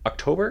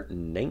 October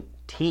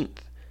 19th,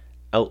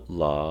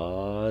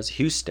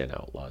 Houston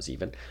Outlaws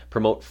even,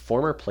 promote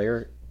former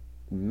player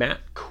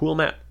Cool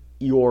Matt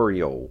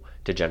Iorio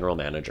to general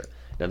manager.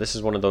 Now this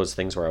is one of those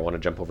things where I want to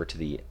jump over to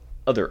the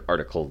other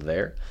article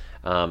there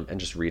and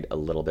just read a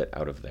little bit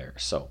out of there.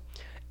 So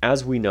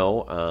as we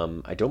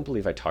know, I don't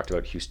believe I talked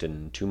about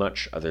Houston too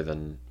much other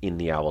than in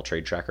the Owl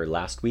Trade Tracker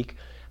last week.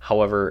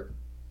 However,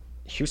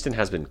 Houston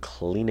has been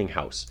cleaning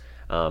house.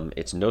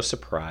 It's no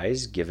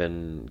surprise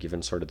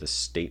given sort of the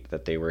state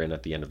that they were in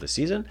at the end of the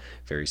season,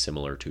 very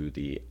similar to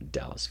the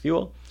Dallas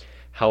Fuel.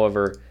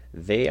 However,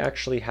 they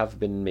actually have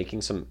been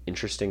making some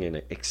interesting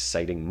and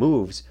exciting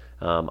moves.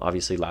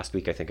 Obviously, last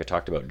week I think I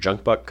talked about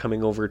Junkbuck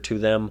coming over to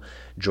them,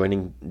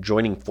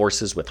 joining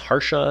forces with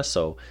Harsha.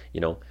 So,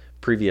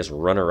 previous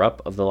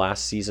runner-up of the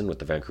last season with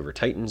the Vancouver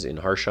Titans in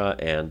Harsha,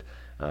 and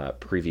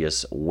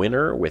previous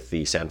winner with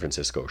the San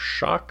Francisco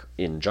Shock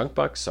in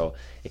Junkbuck. So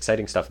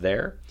exciting stuff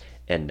there.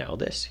 And now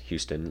this,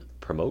 Houston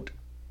promote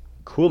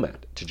Cool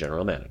Matt to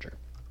general manager.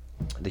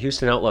 The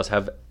Houston Outlaws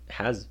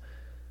The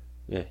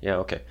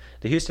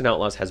Houston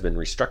Outlaws has been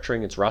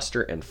restructuring its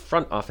roster and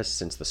front office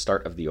since the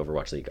start of the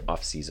Overwatch League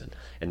offseason,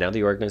 and now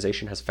the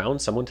organization has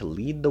found someone to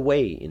lead the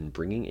way in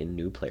bringing in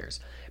new players.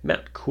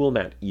 Cool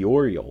Matt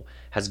Iorio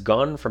has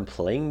gone from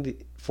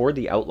playing for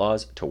the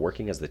Outlaws to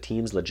working as the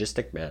team's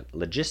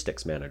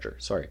logistics manager.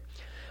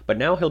 But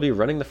now he'll be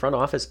running the front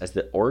office as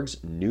the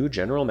org's new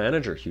general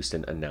manager,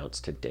 Houston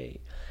announced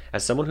today.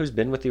 As someone who's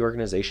been with the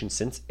organization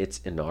since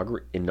its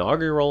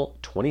inaugural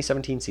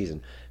 2017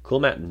 season,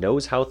 Cool Matt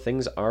knows how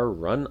things are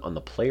run on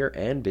the player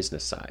and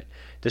business side.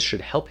 This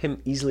should help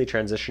him easily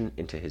transition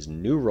into his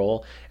new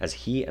role as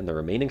he and the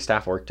remaining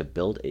staff work to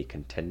build a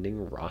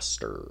contending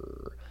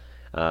roster.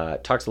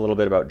 Talks a little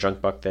bit about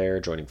Junkbuck there,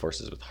 joining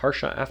forces with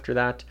Harsha after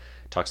that.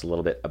 Talks a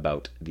little bit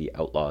about the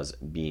Outlaws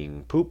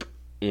being poop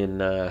in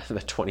the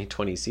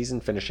 2020 season,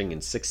 finishing in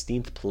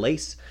 16th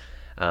place.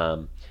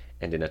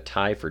 And in a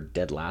tie for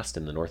dead last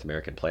in the North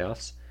American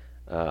playoffs.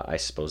 I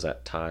suppose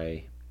that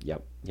tie,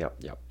 yep.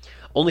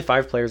 Only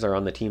 5 players are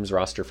on the team's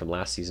roster from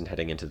last season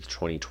heading into the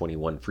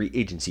 2021 free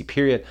agency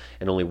period,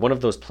 and only one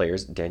of those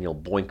players, Daniel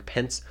Boink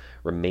Pence,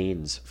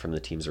 remains from the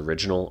team's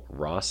original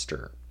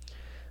roster.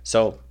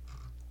 So,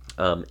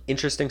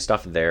 interesting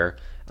stuff there.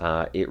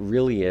 It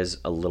really is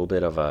a little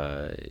bit of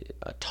a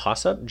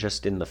toss-up,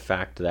 just in the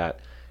fact that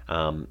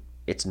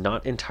it's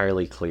not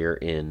entirely clear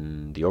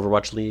in the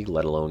Overwatch League,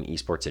 let alone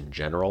esports in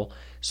general,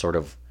 sort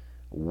of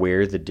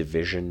where the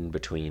division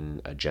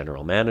between a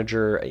general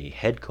manager, a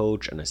head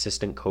coach, an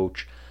assistant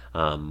coach,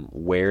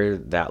 where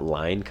that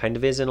line kind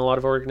of is in a lot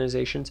of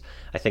organizations.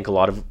 I think a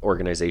lot of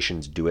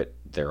organizations do it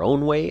their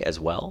own way as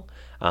well.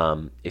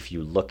 If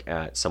you look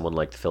at someone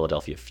like the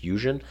Philadelphia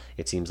Fusion,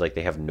 it seems like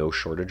they have no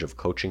shortage of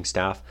coaching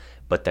staff,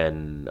 but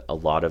then a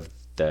lot of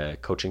the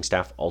coaching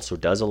staff also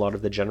does a lot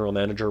of the general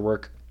manager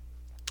work.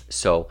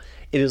 So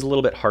it is a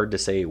little bit hard to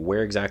say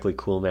where exactly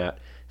Coolmat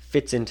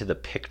fits into the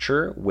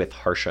picture with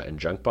Harsha and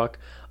Junkbuck,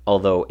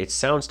 although it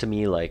sounds to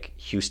me like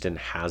Houston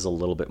has a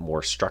little bit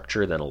more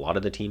structure than a lot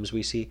of the teams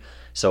we see.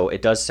 So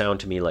it does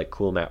sound to me like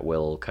Coolmat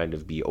will kind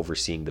of be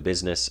overseeing the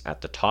business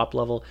at the top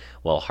level,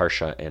 while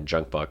Harsha and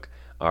Junkbuck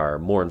are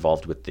more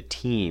involved with the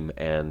team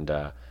and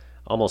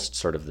almost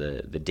sort of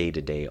the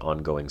day-to-day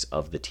ongoings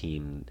of the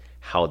team,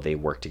 how they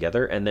work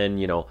together. And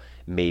then,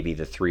 maybe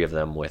the three of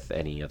them with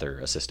any other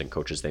assistant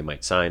coaches they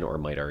might sign or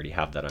might already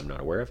have that I'm not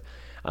aware of,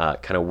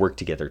 kind of work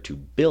together to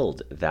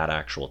build that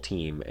actual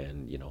team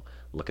and,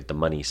 look at the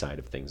money side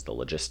of things, the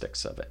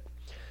logistics of it.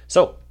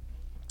 So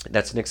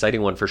that's an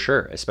exciting one for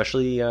sure,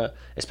 especially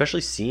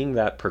seeing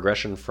that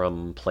progression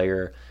from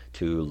player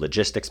to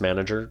logistics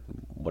manager,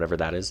 whatever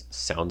that is.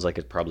 Sounds like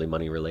it's probably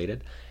money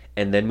related.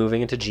 And then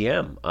moving into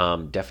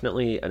GM,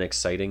 definitely an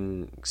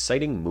exciting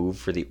move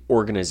for the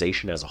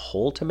organization as a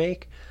whole to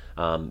make,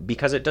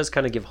 because it does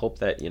kind of give hope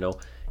that,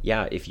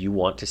 if you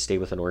want to stay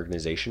with an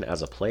organization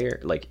as a player,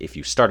 like if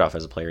you start off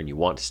as a player and you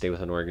want to stay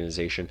with an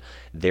organization,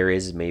 there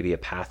is maybe a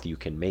path you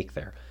can make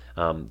there.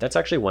 That's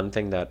actually one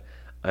thing that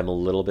I'm a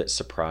little bit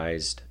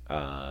surprised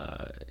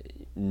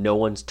no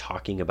one's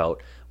talking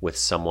about with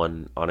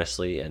someone,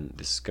 honestly, and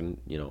this is going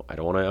to, I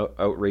don't want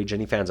to outrage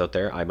any fans out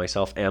there. I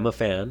myself am a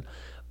fan,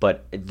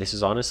 but this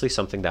is honestly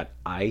something that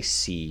I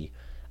see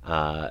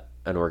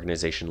an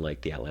organization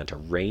like the Atlanta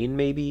Reign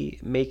maybe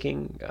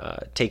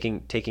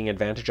taking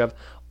advantage of,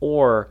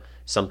 or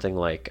something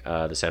like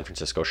the San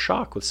Francisco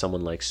Shock with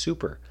someone like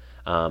Super.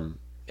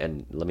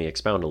 And let me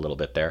expound a little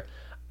bit there.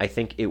 I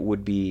think it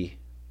would be,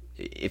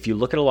 if you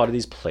look at a lot of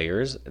these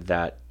players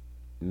that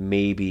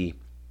maybe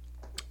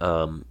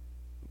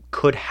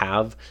could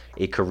have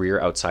a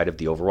career outside of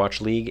the Overwatch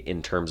League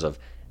in terms of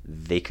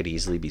they could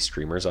easily be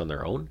streamers on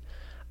their own,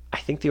 I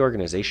think the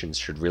organizations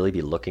should really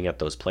be looking at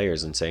those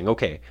players and saying,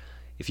 okay,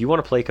 if you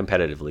want to play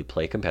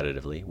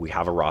competitively. We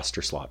have a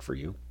roster slot for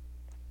you.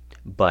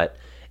 But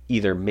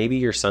either maybe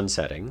you're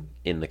sunsetting,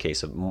 in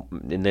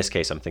this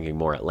case, I'm thinking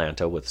more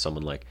Atlanta with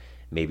someone like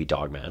maybe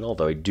Dogman,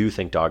 although I do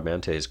think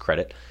Dogman, to his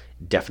credit,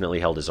 definitely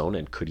held his own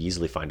and could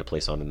easily find a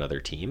place on another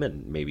team,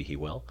 and maybe he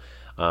will.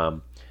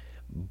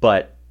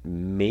 But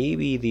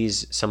maybe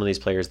some of these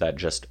players that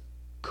just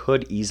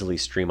could easily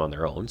stream on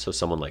their own, so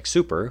someone like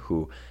Super,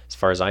 who, as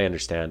far as I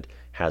understand,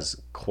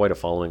 has quite a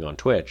following on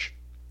Twitch,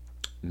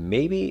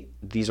 maybe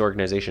these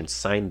organizations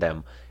sign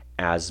them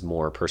as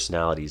more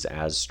personalities,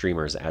 as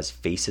streamers, as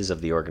faces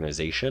of the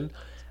organization,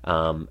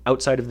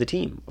 outside of the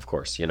team, of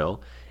course.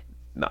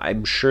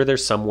 I'm sure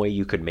there's some way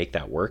you could make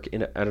that work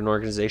at an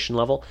organization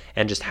level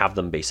and just have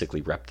them basically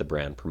rep the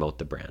brand, promote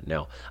the brand.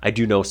 Now, I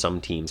do know some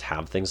teams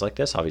have things like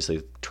this.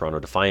 Obviously, Toronto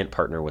Defiant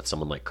partner with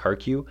someone like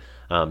KarQ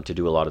to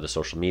do a lot of the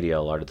social media,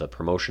 a lot of the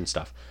promotion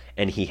stuff,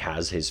 and he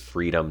has his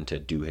freedom to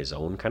do his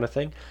own kind of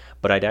thing.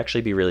 But I'd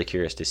actually be really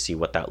curious to see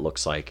what that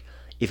looks like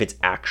if it's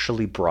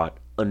actually brought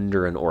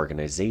under an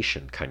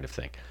organization kind of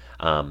thing.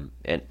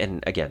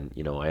 And again,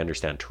 I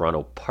understand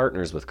Toronto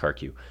partners with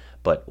KarQ,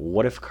 but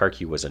what if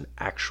KarQ was an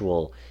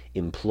actual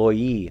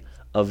employee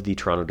of the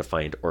Toronto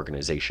Defiant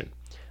organization?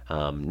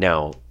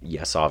 Now,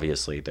 yes,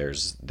 obviously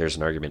there's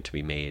an argument to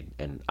be made,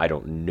 and I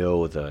don't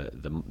know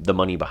the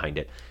money behind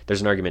it.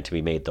 There's an argument to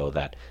be made, though,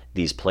 that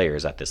these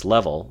players at this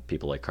level,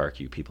 people like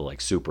KarQ, people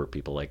like Super,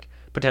 people like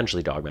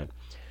potentially Dogman,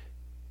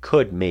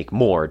 could make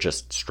more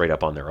just straight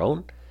up on their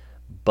own.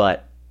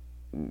 But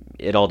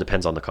it all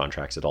depends on the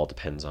contracts. It all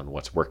depends on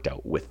what's worked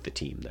out with the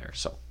team there.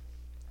 So,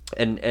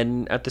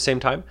 and at the same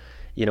time,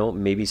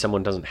 maybe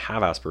someone doesn't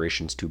have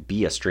aspirations to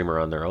be a streamer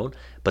on their own,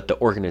 but the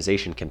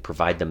organization can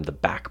provide them the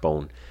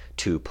backbone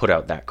to put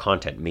out that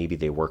content. Maybe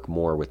they work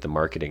more with the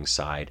marketing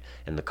side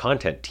and the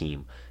content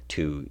team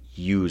to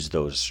use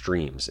those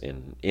streams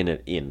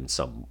in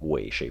some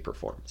way, shape, or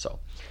form. So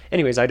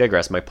anyways, I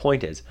digress. My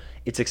point is,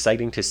 it's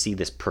exciting to see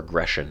this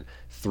progression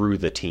through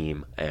the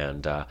team,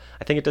 and I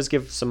think it does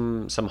give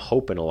some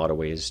hope in a lot of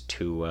ways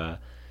to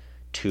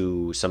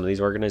some of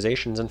these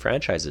organizations and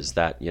franchises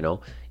that,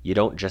 you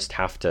don't just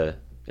have to,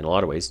 in a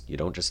lot of ways, you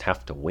don't just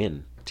have to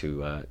win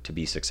to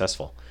be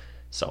successful.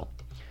 So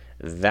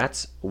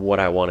that's what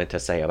I wanted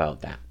to say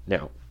about that.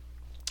 Now,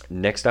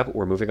 next up,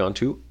 we're moving on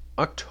to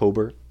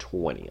October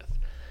 20th.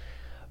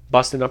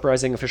 Boston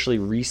Uprising officially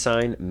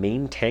re-signed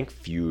main tank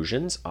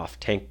Fusions off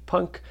Tank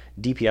Punk,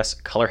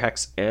 DPS Color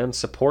Hex, and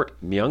support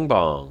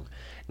Myungbong.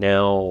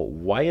 Now,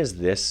 why is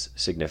this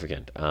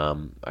significant?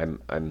 I'm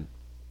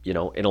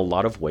in a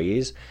lot of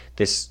ways,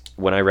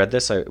 when I read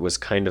this, it was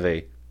kind of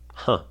a,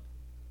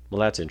 well,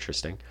 that's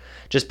interesting.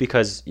 Just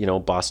because,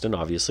 Boston,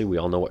 obviously, we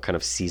all know what kind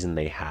of season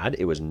they had.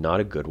 It was not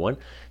a good one.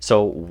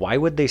 So why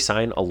would they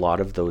sign a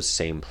lot of those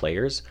same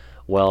players?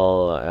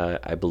 Well,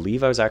 I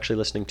believe I was actually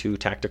listening to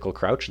Tactical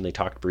Crouch, and they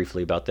talked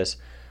briefly about this.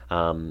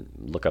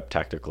 Look up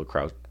Tactical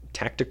Crouch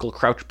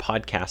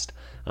podcast.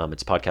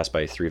 It's a podcast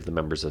by three of the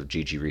members of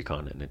GG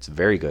Recon, and it's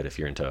very good if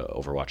you're into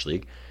Overwatch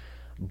League.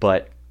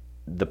 But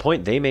the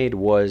point they made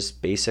was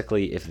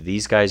basically if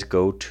these guys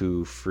go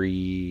to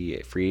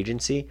free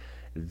agency,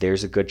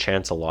 there's a good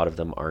chance a lot of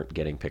them aren't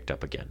getting picked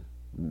up again.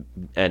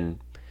 And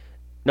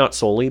not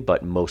solely,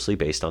 but mostly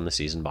based on the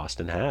season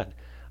Boston had.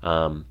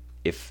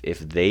 If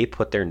they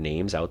put their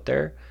names out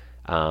there,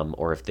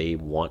 or if they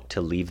want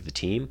to leave the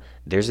team,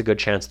 there's a good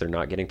chance they're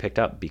not getting picked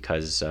up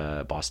because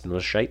Boston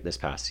was shite this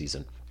past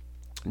season.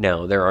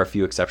 Now, there are a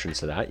few exceptions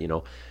to that.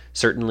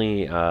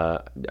 Certainly,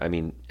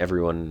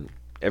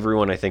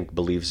 everyone I think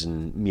believes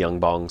in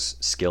Myungbong's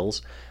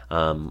skills.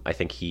 I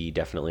think he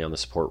definitely on the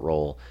support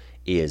role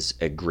is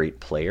a great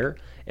player.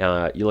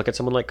 You look at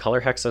someone like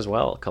Color Hex as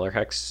well. Color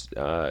Hex,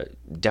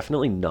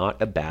 definitely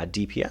not a bad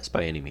DPS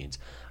by any means.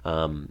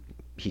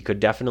 He could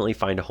definitely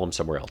find a home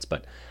somewhere else,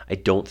 but I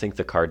don't think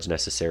the cards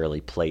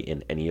necessarily play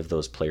in any of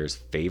those players'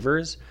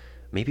 favors,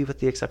 maybe with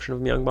the exception of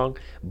Myungbong,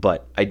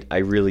 but I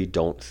really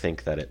don't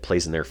think that it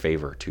plays in their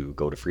favor to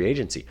go to free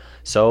agency.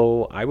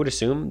 So I would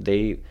assume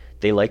they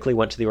likely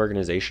went to the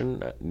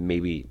organization,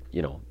 maybe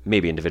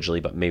individually,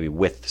 but maybe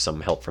with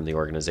some help from the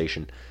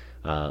organization,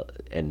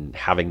 and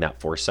having that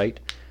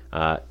foresight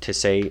to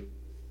say,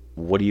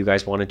 what do you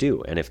guys want to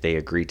do? And if they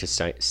agree to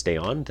stay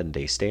on, then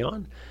they stay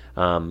on.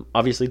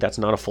 Obviously, that's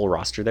not a full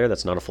roster there.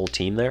 That's not a full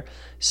team there.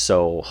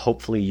 So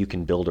hopefully you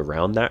can build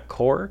around that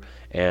core,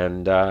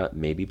 and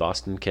maybe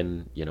Boston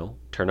can,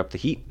 turn up the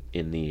heat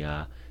in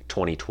the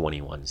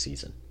 2021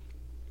 season.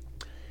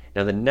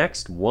 Now, the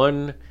next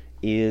one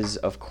is,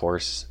 of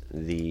course,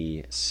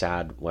 the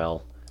sad,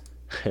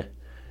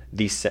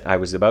 I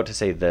was about to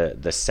say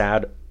the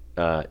sad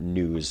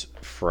news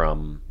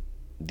from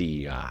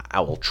the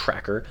Owl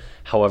Tracker.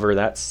 However,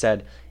 that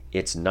said,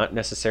 it's not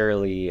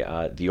necessarily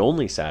the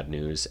only sad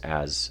news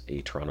as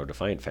a Toronto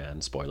Defiant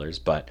fan, spoilers,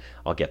 but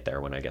I'll get there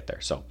when I get there.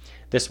 So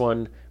this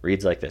one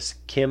reads like this.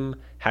 Kim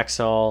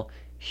Haksal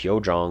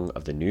Hyojong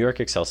of the New York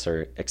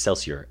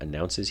Excelsior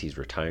announces he's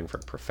retiring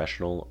from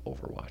professional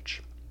Overwatch.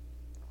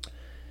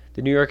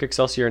 The New York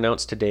Excelsior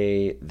announced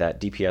today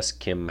that DPS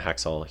Kim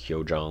Haksal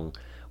Hyojong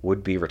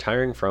would be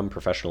retiring from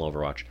professional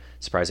Overwatch,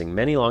 surprising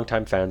many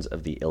longtime fans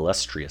of the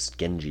illustrious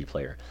Genji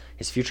player.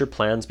 His future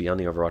plans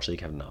beyond the Overwatch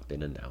League have not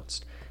been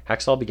announced.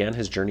 Haksal began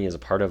his journey as a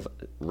part of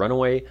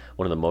Runaway,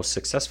 one of the most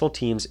successful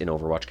teams in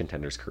Overwatch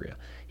Contenders Korea.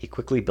 He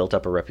quickly built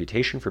up a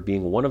reputation for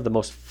being one of the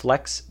most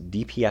flex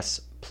DPS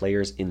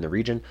players in the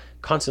region,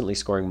 constantly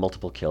scoring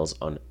multiple kills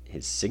on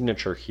his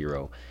signature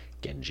hero,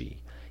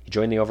 Genji. He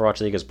joined the Overwatch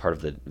League as part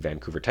of the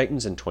Vancouver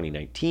Titans in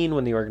 2019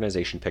 when the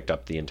organization picked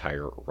up the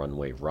entire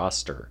Runaway.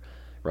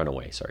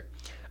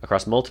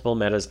 Across multiple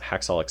metas,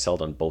 Haksal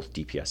excelled on both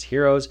DPS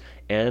heroes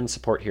and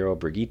support hero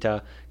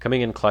Brigitte,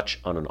 coming in clutch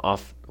on an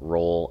off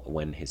role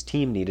when his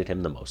team needed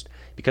him the most.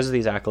 Because of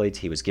these accolades,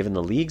 he was given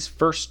the league's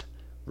first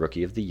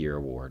Rookie of the Year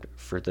award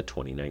for the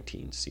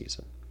 2019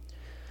 season.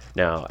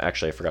 Now,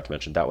 actually, I forgot to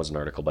mention, that was an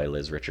article by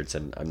Liz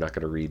Richardson. I'm not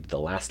going to read the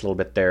last little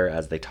bit there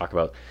as they talk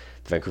about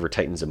the Vancouver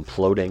Titans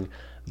imploding,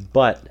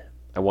 but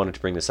I wanted to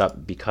bring this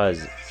up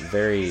because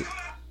I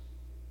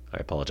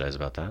apologize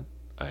about that.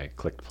 I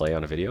clicked play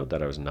on a video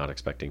that I was not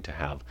expecting to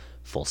have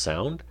full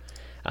sound.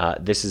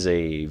 This is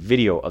a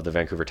video of the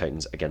Vancouver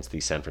Titans against the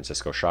San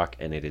Francisco Shock,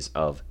 and it is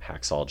of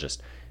Haksal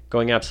just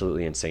going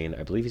absolutely insane.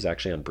 I believe he's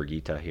actually on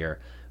Brigitte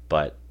here,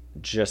 but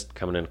just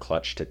coming in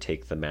clutch to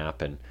take the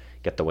map and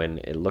get the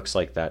win. It looks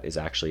like that is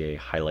actually a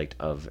highlight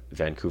of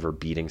Vancouver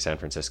beating San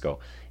Francisco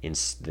in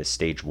the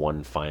Stage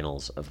 1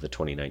 finals of the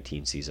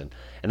 2019 season.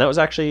 And that was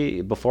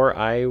actually before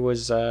I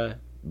was into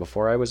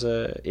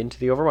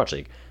the Overwatch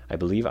League. I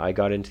believe I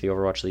got into the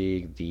Overwatch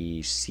League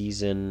the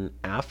season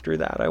after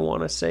that, I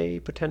want to say,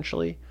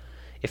 potentially.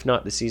 If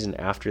not the season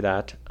after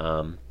that,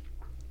 the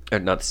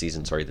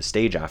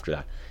stage after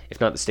that. If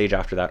not the stage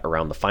after that,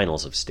 around the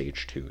finals of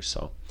Stage 2.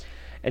 So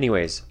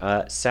anyways,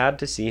 sad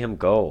to see him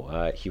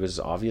go. He was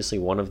obviously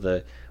one of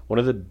the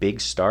big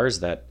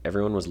stars that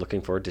everyone was looking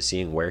forward to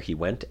seeing where he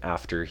went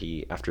after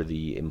the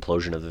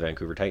implosion of the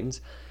Vancouver Titans.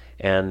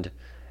 And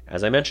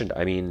as I mentioned,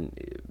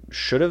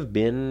 should have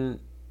been...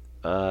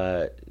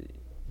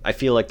 I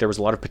feel like there was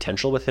a lot of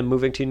potential with him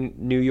moving to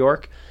New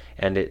York,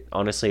 and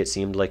it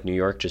seemed like New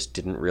York just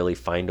didn't really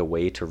find a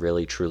way to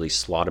really truly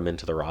slot him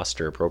into the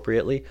roster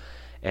appropriately.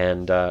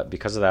 And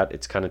because of that,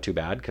 it's kind of too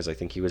bad because I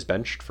think he was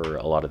benched for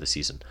a lot of the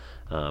season.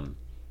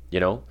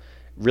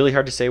 Really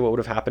hard to say what would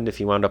have happened if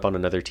he wound up on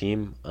another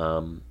team.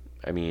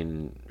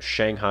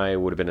 Shanghai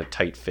would have been a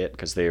tight fit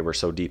because they were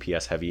so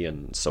DPS heavy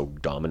and so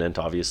dominant,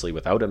 obviously,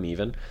 without him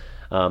even.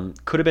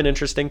 Could have been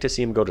interesting to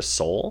see him go to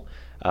Seoul,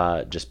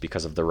 just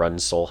because of the run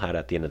Seoul had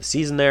at the end of the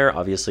season there.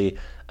 Obviously,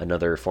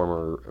 another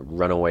former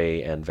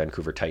Runaway and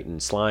Vancouver Titan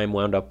Slime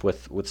wound up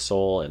with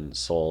Seoul, and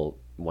Seoul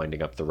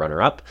winding up the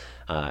runner-up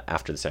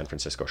after the San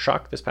Francisco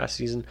Shock this past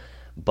season.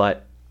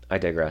 But I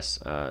digress.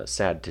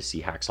 Sad to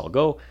see Hacksaw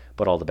go,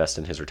 but all the best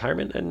in his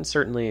retirement. And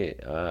certainly,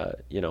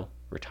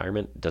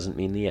 retirement doesn't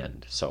mean the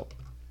end. So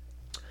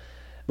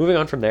moving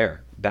on from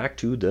there, back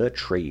to the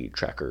trade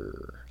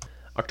tracker.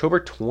 October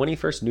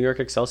 21st, New York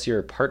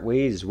Excelsior part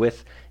ways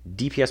with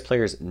DPS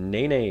players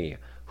Nene,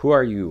 Who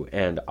Are You,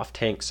 and Off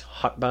Tanks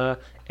Hotba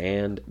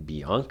and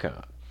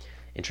Bianca.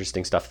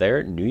 Interesting stuff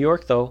there. New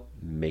York, though,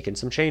 making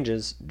some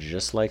changes,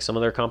 just like some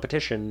of their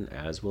competition,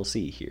 as we'll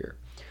see here.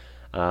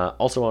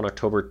 Also on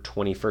October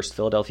 21st,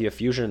 Philadelphia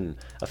Fusion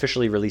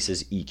officially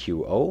releases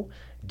EQO,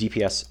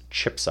 DPS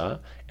Chipsa,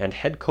 and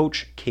head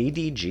coach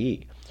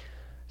KDG.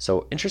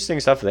 So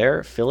interesting stuff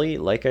there. Philly,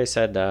 like I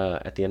said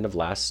at the end of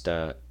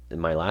in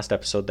my last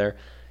episode there,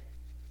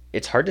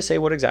 it's hard to say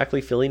what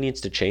exactly Philly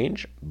needs to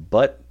change,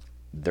 but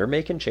they're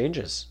making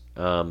changes.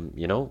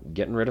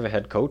 Getting rid of a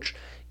head coach,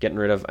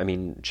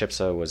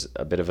 Chipsa was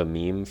a bit of a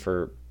meme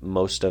for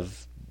most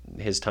of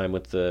his time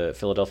with the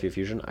Philadelphia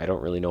Fusion. I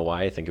don't really know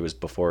why. I think it was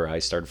before I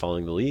started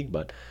following the league,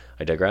 but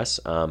I digress.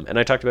 And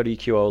I talked about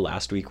EQO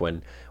last week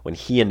when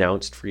he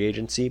announced free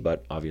agency,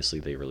 but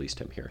obviously they released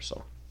him here.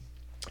 So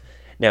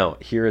now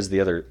here is the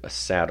other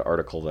sad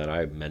article that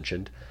I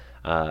mentioned.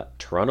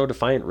 Toronto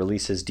Defiant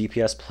releases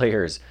DPS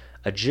players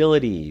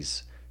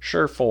Agilities,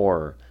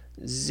 Surefour,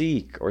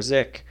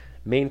 Zik,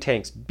 main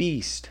tanks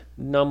Beast,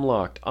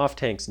 Numlocked, off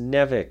tanks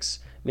Nevix,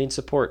 main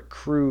support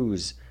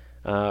Cruz,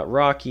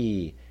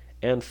 Rocky,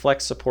 and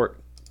flex support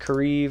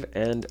Kariv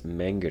and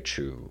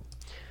Mangachu.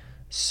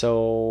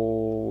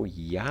 So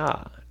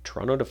yeah,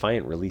 Toronto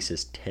Defiant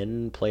releases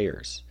 10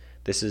 players.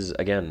 This is,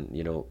 again,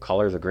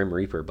 Caller the Grim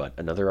Reaper, but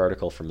another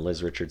article from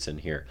Liz Richardson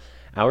here.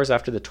 Hours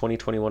after the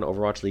 2021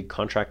 Overwatch League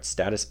contract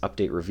status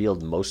update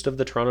revealed most of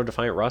the Toronto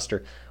Defiant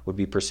roster would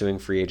be pursuing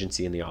free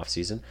agency in the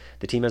offseason,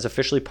 the team has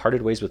officially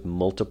parted ways with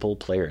multiple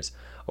players.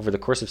 Over the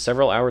course of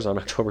several hours on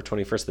October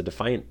 21st, the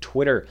Defiant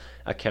Twitter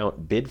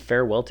account bid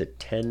farewell to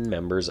 10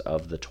 members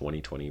of the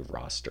 2020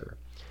 roster.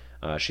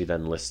 She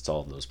then lists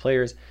all of those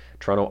players.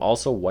 Toronto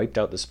also wiped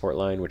out the support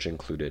line, which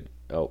included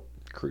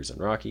Cruz and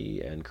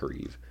Rocky and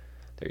Kariv.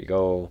 There you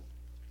go.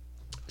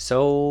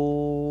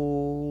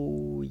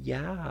 So,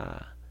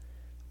 yeah.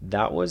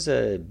 That was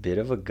a bit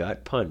of a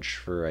gut punch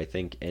for, I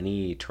think,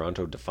 any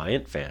Toronto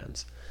Defiant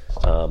fans.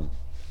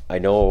 I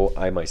know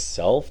I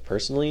myself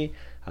personally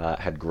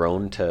had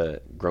grown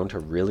to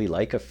really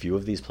like a few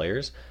of these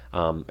players,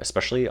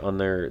 especially on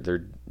their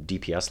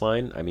DPS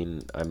line. I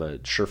mean, I'm a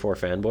Surefour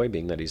fanboy,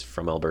 being that he's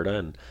from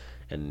Alberta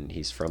and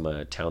he's from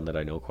a town that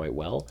I know quite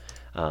well.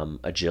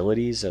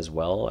 Agilities as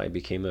well, I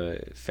became a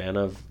fan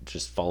of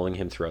just following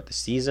him throughout the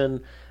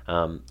season.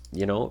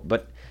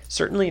 But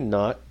certainly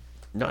not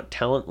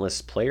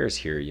talentless players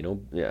here.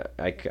 Yeah,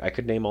 I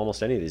could name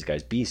almost any of these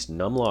guys. Beast,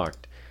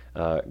 Numlocked,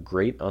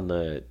 great on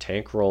the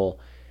tank role.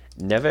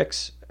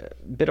 Nevix, a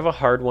bit of a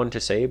hard one to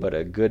say, but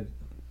a good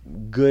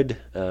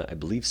I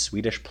believe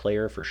Swedish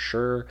player for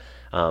sure.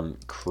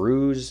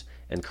 Cruz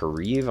and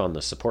Kariv on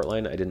the support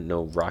line. I didn't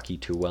know Rocky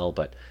too well,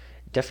 but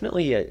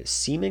definitely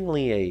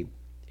seemingly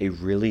a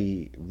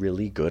really,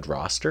 really good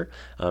roster.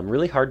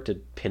 Really hard to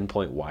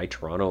pinpoint why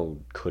Toronto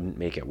couldn't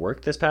make it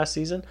work this past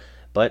season.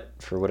 But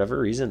for whatever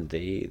reason,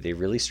 they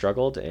really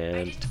struggled. And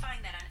I didn't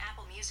find that on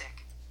Apple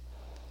Music.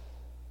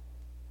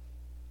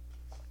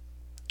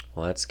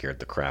 Well, that scared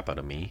the crap out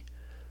of me.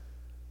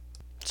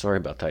 Sorry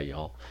about that,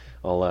 y'all.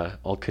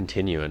 I'll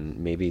continue, and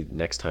maybe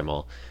next time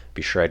I'll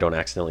be sure I don't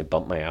accidentally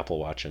bump my Apple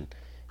Watch and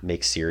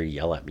make Siri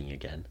yell at me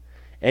again.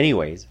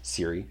 Anyways,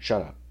 Siri,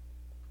 shut up.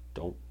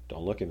 Don't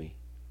look at me.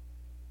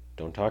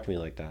 Don't talk to me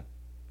like that.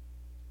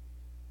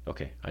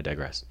 Okay, I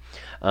digress.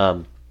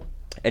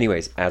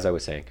 Anyways, as I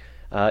was saying.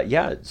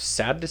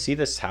 Sad to see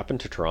this happen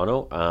to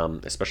Toronto.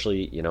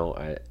 Especially,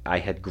 I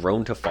had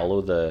grown to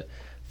follow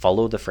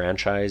the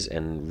franchise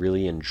and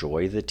really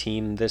enjoy the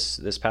team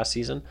this past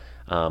season.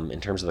 In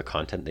terms of the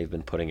content they've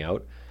been putting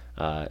out,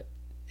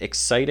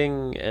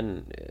 exciting,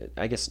 and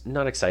I guess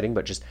not exciting,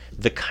 but just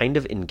the kind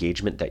of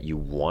engagement that you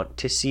want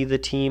to see the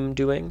team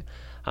doing.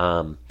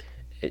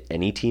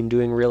 Any team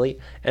doing really,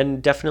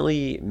 and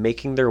definitely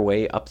making their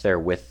way up there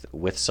with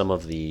some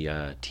of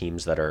the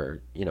teams that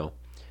are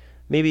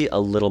maybe a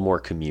little more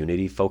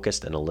community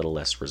focused and a little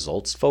less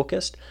results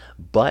focused.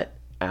 But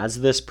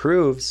as this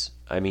proves,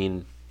 I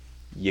mean,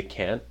 you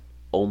can't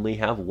only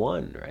have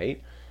one,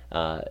 right?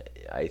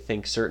 I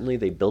think certainly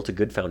they built a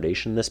good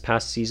foundation this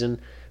past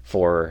season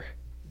for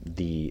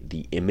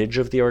the image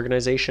of the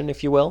organization,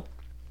 if you will.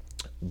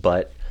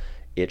 But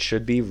it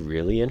should be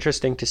really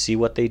interesting to see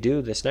what they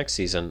do this next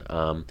season,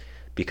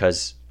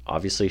 because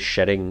obviously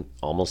shedding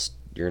almost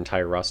your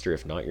entire roster,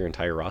 if not your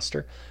entire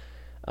roster,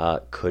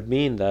 could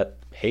mean that,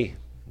 hey,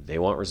 they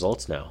want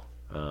results now.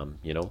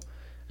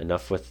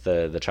 Enough with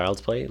the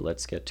child's play.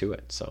 Let's get to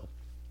it. So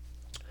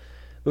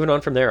moving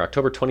on from there,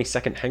 October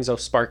 22nd, Hangzhou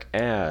Spark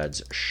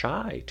adds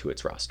Shy to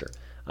its roster.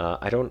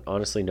 I don't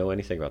honestly know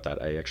anything about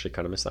that. I actually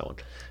kind of missed that one.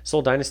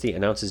 Seoul Dynasty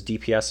announces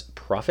DPS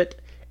Prophet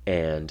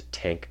and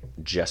tank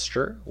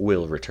Gesture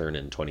will return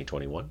in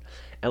 2021.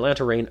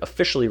 Atlanta Reign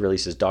officially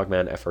releases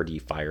Dogman,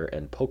 FRD, Fire,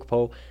 and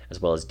Pokepo,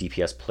 as well as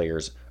DPS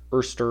players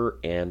Erster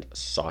and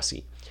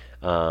Saucy.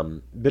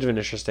 Bit of an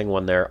interesting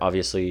one there.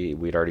 Obviously,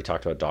 we'd already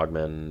talked about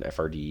Dogman,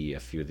 FRD, a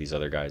few of these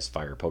other guys,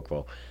 Fire,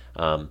 Pokepo.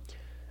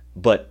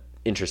 But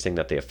interesting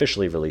that they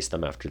officially released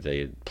them after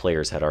the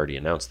players had already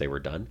announced they were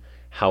done.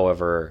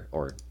 However,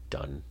 or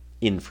done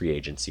in free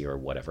agency or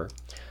whatever.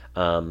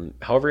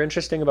 However,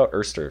 interesting about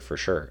Erster for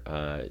sure.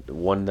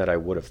 One that I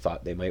would have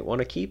thought they might want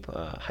to keep,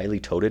 highly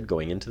touted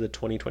going into the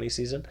 2020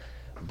 season.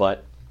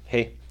 But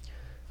hey,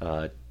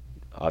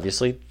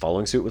 obviously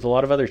following suit with a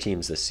lot of other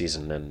teams this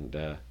season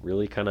and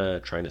really kind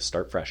of trying to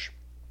start fresh.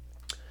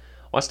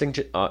 Also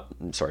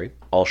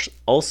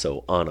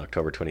on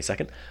October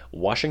 22nd,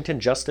 Washington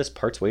Justice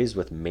parts ways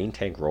with main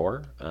tank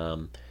Roar.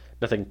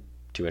 Nothing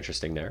too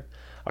interesting there.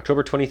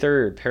 October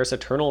 23rd, Paris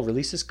Eternal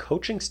releases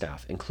coaching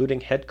staff, including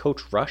head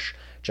coach Rush,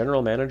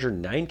 general manager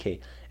 9K,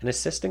 and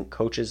assistant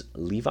coaches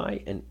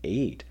Levi and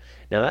Aid.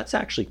 Now that's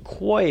actually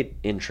quite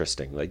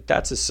interesting. Like,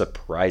 that's a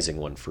surprising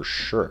one for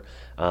sure.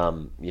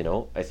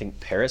 I think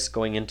Paris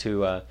going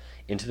into the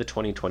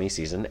 2020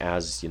 season,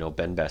 as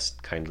Ben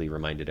Best kindly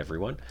reminded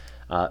everyone,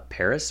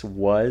 Paris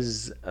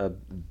was a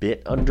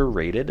bit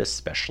underrated,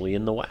 especially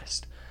in the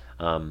West.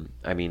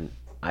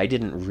 I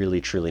didn't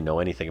really truly know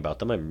anything about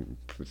them. I'm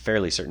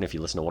fairly certain if you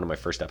listen to one of my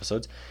first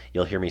episodes,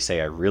 you'll hear me say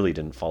I really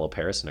didn't follow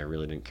Paris and I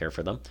really didn't care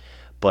for them.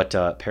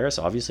 But Paris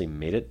obviously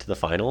made it to the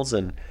finals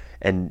and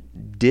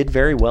did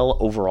very well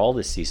overall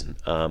this season.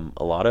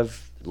 A lot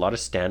of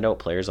standout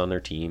players on their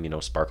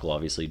team. Sparkle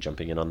obviously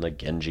jumping in on the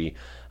Genji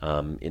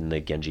in the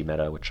Genji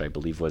meta, which I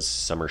believe was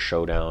Summer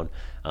Showdown.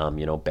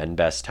 Ben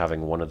Best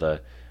having one of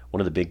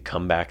the big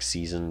comeback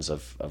seasons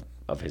of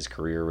his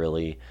career,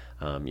 really.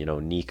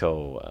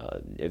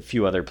 Nico, a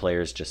few other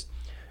players, just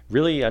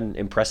really an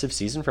impressive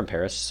season from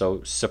Paris.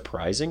 So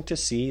surprising to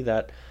see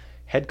that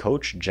head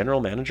coach, general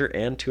manager,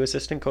 and 2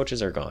 assistant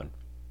coaches are gone.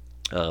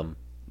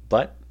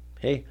 But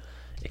hey,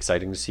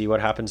 exciting to see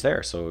what happens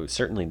there. So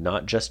certainly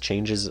not just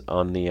changes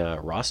on the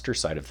roster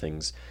side of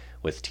things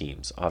with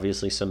teams.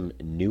 Obviously some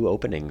new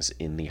openings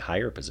in the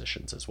higher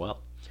positions as well.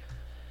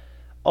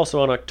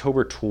 Also on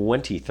October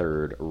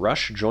 23rd,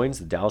 Rush joins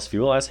the Dallas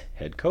Fuel as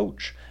head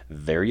coach.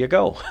 There you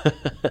go.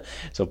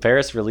 So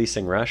Paris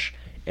releasing Rush,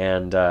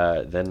 and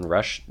then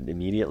Rush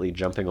immediately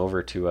jumping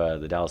over to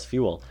the Dallas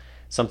Fuel.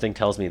 Something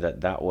tells me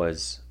that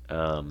was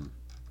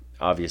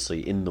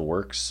obviously in the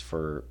works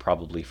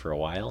probably for a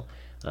while.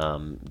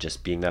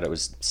 Just being that it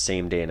was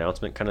same day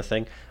announcement kind of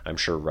thing. I'm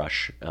sure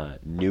Rush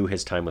knew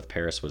his time with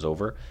Paris was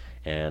over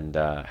and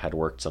had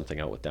worked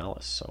something out with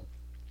Dallas. So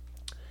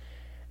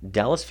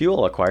Dallas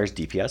Fuel acquires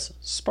DPS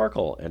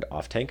Sparkle and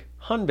off-tank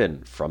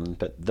Hunbin from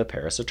the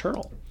Paris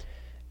Eternal.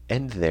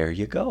 And there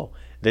you go.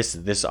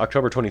 This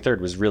October 23rd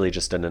was really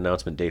just an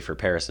announcement day for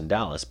Paris and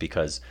Dallas,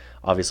 because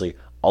obviously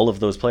all of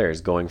those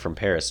players going from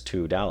Paris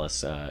to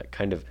Dallas,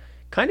 kind of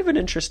an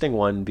interesting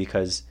one,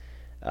 because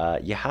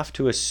you have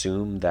to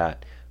assume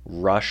that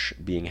Rush,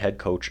 being head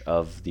coach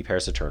of the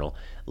Paris Eternal,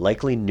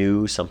 likely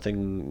knew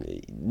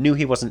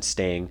he wasn't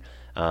staying.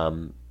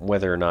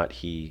 Whether or not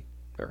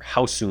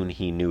how soon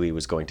he knew he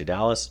was going to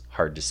Dallas,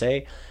 hard to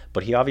say,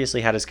 but he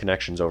obviously had his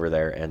connections over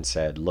there and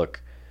said,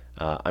 look,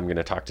 I'm going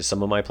to talk to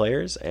some of my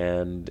players,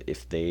 and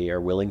if they are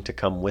willing to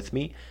come with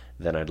me,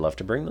 then I'd love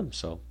to bring them.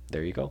 So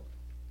there you go.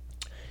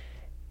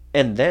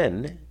 And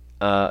then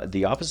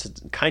the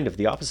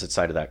opposite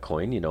side of that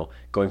coin,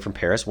 going from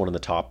Paris, one of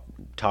the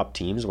top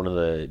teams, one of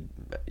the,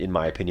 in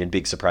my opinion,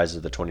 big surprises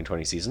of the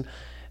 2020 season,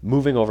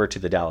 moving over to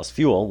the Dallas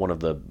Fuel, one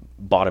of the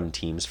bottom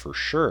teams for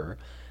sure.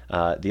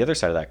 The other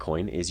side of that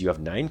coin is you have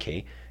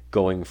 9K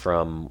going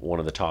from one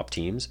of the top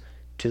teams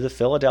to the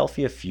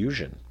Philadelphia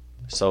Fusion.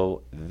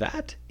 So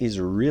that is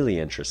really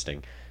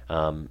interesting.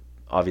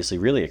 Obviously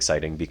really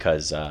exciting,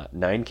 because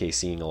 9K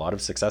seeing a lot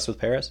of success with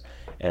Paris,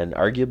 and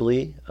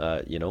arguably,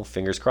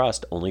 fingers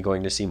crossed, only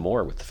going to see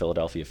more with the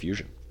Philadelphia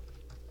Fusion.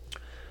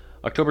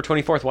 October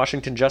 24th,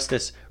 Washington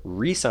Justice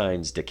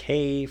re-signs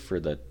Decay for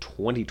the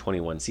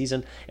 2021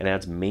 season and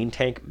adds main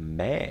tank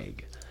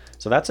Mag.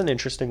 So that's an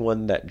interesting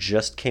one that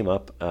just came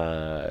up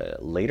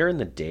later in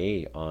the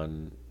day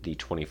on the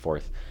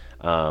 24th,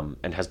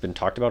 and has been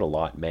talked about a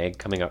lot. Mag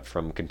coming up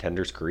from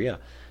Contenders Korea.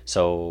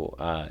 So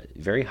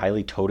very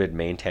highly touted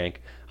main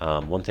tank.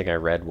 One thing I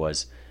read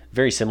was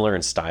very similar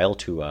in style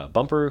to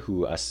Bumper,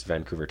 who us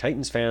Vancouver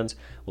Titans fans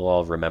will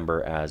all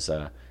remember as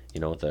the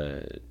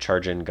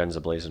charging, guns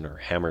a-blazing, or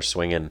hammer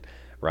swinging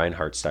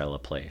Reinhardt style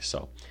of play.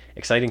 So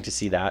exciting to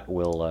see that.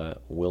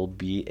 Will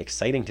be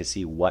exciting to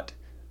see what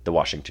the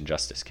Washington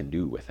Justice can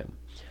do with him.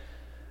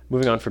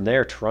 Moving on from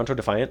there, Toronto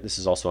Defiant, this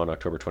is also on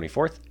October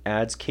 24th,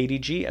 adds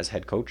KDG as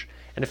head coach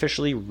and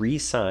officially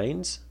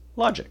re-signs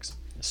Logix.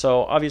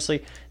 So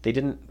obviously they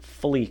didn't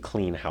fully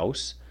clean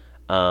house,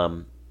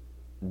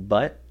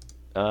 but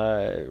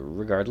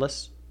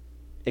regardless,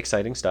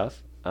 exciting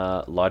stuff.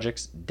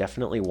 Logix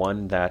definitely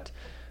one that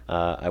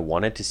I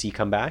wanted to see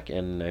come back,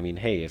 and I mean,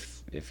 hey,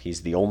 if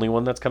he's the only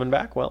one that's coming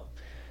back, well,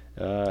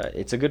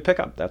 it's a good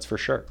pickup, that's for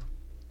sure.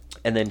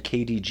 And then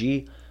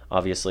KDG,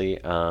 obviously,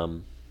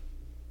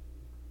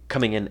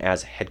 coming in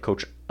as head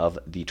coach of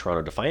the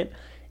Toronto Defiant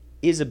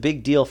is a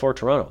big deal for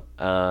Toronto.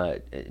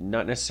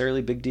 Not necessarily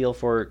a big deal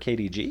for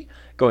KDG.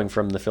 Going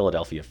from the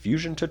Philadelphia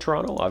Fusion to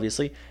Toronto,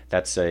 obviously,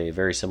 that's a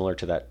very similar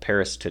to that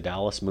Paris to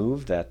Dallas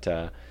move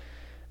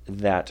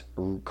that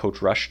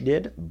Coach Rush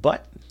did.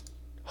 But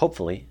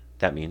hopefully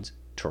that means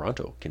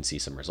Toronto can see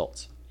some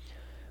results.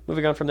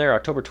 Moving on from there,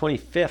 October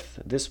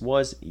 25th, this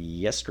was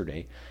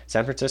yesterday,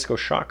 San Francisco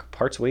Shock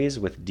parts ways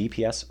with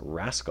DPS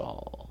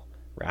Rascal.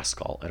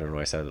 I don't know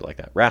why I said it like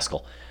that.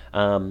 Rascal.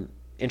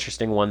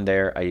 Interesting one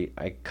there.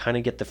 I kind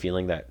of get the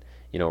feeling that,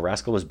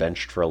 Rascal was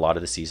benched for a lot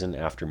of the season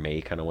after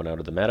May kind of went out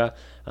of the meta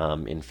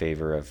in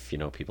favor of,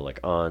 people like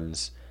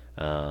Ons,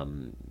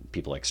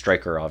 people like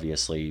Striker,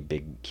 obviously,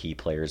 big key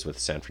players with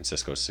San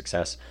Francisco's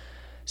success.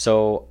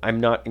 So I'm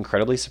not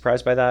incredibly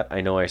surprised by that.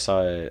 I know I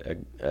saw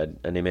an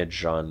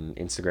image on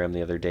Instagram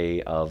the other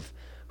day of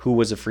who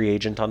was a free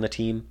agent on the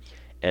team.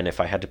 And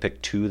if I had to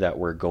pick two that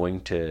were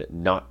going to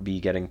not be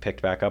getting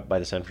picked back up by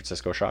the San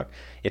Francisco Shock,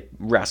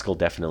 Rascal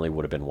definitely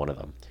would have been one of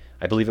them.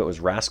 I believe it was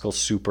Rascal,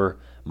 Super,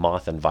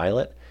 Moth, and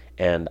Violet.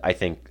 And I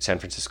think San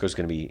Francisco is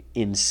going to be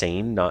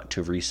insane not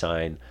to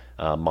re-sign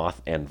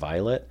Moth and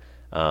Violet,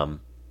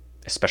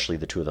 especially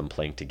the two of them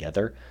playing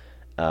together.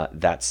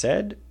 That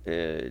said,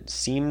 it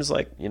seems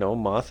like,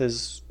 Moth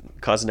is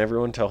causing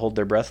everyone to hold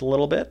their breath a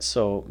little bit,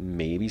 so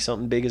maybe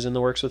something big is in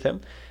the works with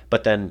him.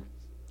 But then,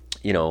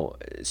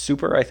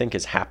 Super, I think,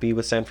 is happy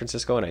with San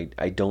Francisco, and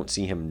I don't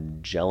see him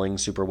gelling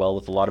super well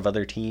with a lot of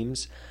other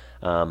teams.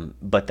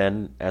 But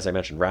then, as I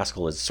mentioned,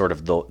 Rascal is sort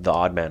of the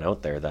odd man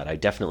out there that I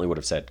definitely would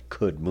have said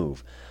could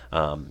move.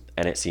 And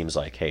it seems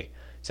like, hey,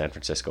 San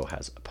Francisco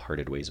has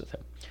parted ways with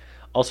him.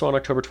 Also on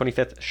October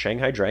 25th,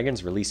 Shanghai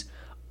Dragons release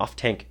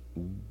off-tank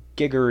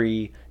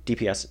Gigery,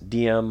 DPS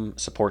DM,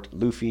 support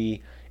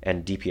Luffy,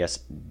 and DPS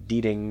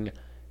Deeding,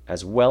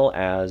 as well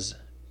as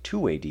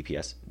two-way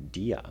DPS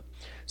Dia.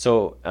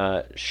 So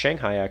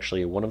Shanghai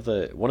actually one of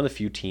the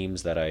few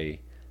teams that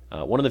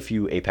one of the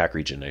few APAC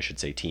region, I should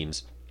say,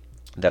 teams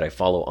that I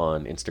follow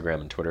on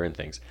Instagram and Twitter and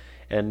things.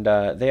 And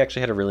they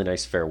actually had a really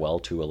nice farewell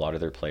to a lot of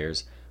their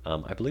players.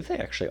 I believe they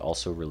actually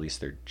also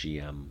released their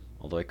GM,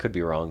 although I could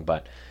be wrong,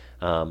 but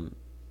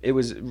it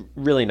was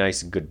really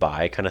nice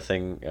goodbye kind of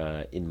thing,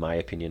 in my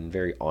opinion.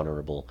 Very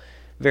honorable,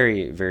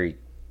 very, very,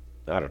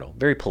 I don't know,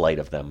 very polite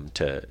of them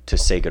to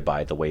say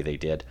goodbye the way they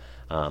did.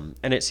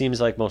 And it seems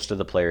like most of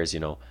the players,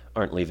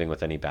 aren't leaving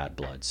with any bad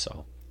blood.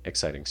 So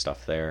exciting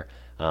stuff there.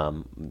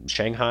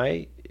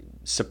 Shanghai,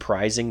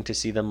 surprising to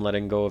see them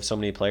letting go of so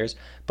many players.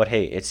 But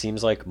hey, it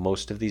seems like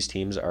most of these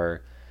teams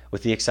are,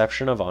 with the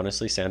exception of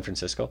honestly San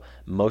Francisco,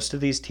 most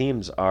of these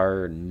teams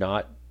are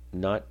not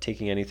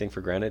taking anything for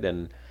granted.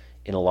 And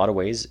in a lot of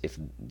ways, if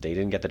they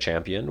didn't get the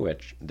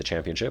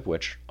championship,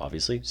 which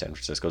obviously San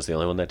Francisco is the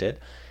only one that did,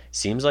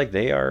 seems like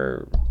they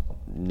are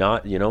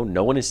not,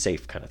 no one is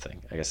safe kind of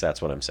thing. I guess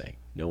that's what I'm saying.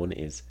 No one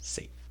is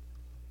safe.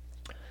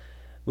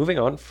 Moving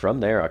on from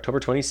there, October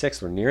 26th,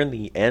 we're nearing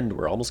the end.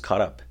 We're almost caught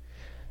up.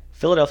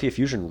 Philadelphia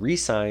Fusion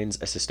re-signs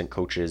assistant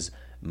coaches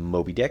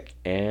Moby Dick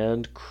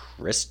and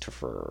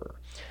Christopher.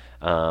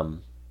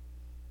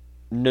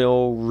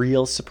 No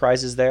real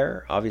surprises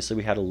there. Obviously,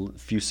 we had a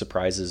few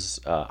surprises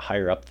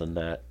higher up than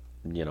that,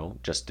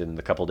 just in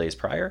the couple days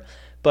prior,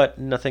 but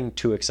nothing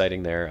too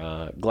exciting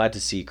there. Glad to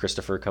see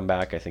Christopher come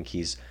back. I think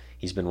he's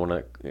been one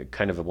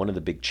of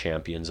the big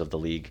champions of the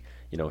league.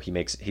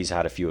 He's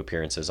had a few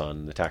appearances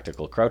on the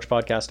Tactical Crouch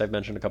podcast I've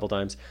mentioned a couple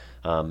times.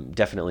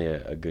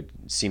 Definitely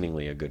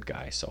seemingly a good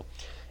guy. So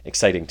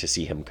exciting to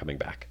see him coming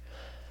back.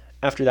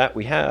 After that,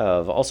 we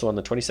have also on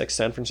the 26th,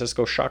 San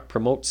Francisco Shock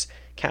promotes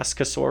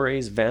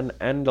Cascasores Van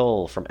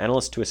Andel from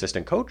analyst to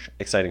assistant coach.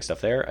 Exciting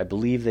stuff there. I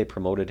believe they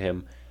promoted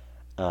him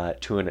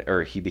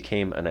he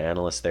became an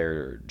analyst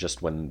there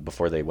just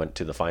before they went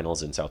to the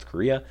finals in South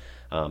Korea.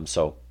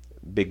 So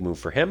big move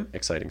for him.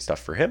 Exciting stuff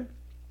for him.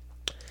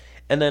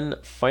 And then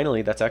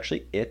finally, that's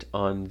actually it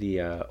on the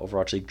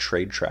Overwatch League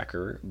trade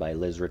tracker by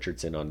Liz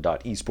Richardson on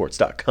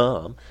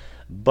 .esports.com.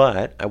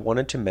 But I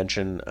wanted to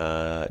mention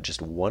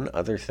just one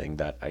other thing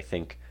that I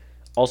think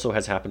also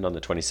has happened on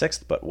the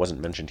 26th, but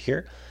wasn't mentioned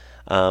here.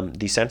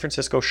 The San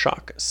Francisco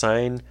Shock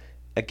sign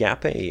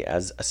Agape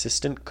as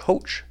assistant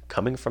coach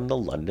coming from the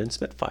London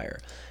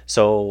Spitfire.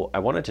 So I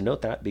wanted to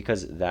note that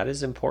because that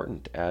is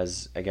important,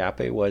 as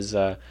Agape was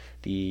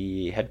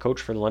the head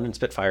coach for the London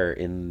Spitfire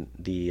in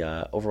the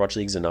Overwatch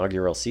League's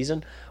inaugural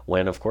season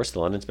when, of course, the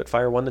London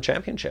Spitfire won the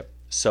championship.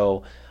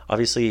 So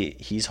obviously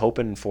he's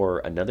hoping for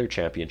another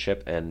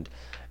championship, and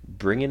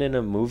bringing in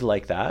a move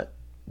like that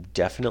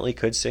definitely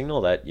could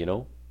signal that,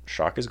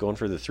 Shock is going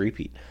for the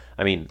three-peat.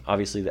 I mean,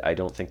 obviously I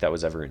don't think that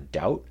was ever in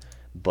doubt,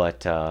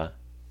 but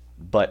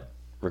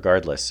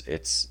regardless,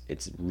 it's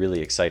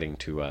really exciting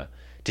to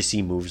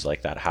see moves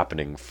like that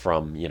happening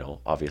from,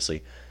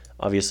 obviously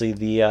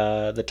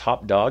the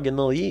top dog in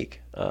the league,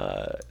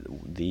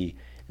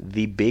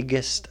 the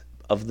biggest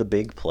of the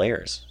big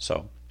players.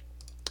 So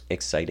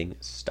exciting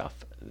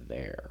stuff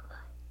there.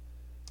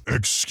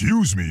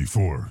 Excuse me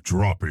for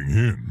dropping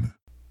in.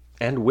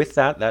 And with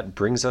that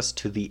brings us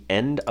to the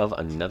end of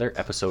another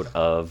episode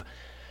of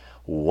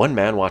One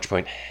Man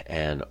Watchpoint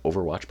and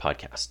Overwatch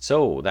podcast.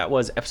 So that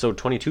was episode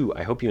 22.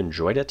 I hope you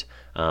enjoyed it.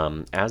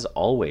 As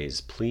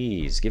always,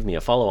 please give me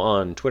a follow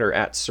on Twitter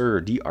at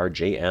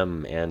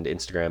SirDRJM and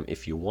Instagram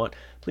if you want.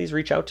 Please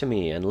reach out to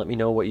me and let me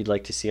know what you'd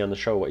like to see on the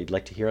show, what you'd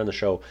like to hear on the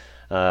show.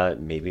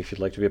 Maybe if you'd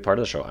like to be a part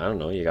of the show. I don't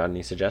know. You got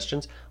any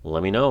suggestions?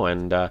 Let me know.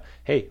 And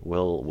hey,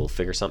 we'll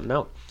figure something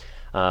out.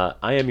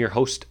 I am your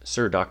host,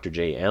 Sir Dr.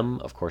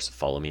 JM. Of course,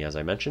 follow me as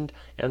I mentioned,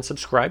 and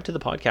subscribe to the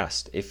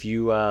podcast. If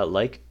you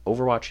like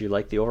Overwatch, you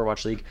like the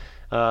Overwatch League,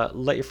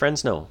 let your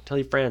friends know. Tell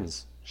your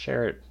friends,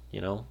 share it.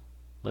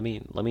 Let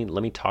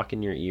me talk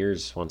in your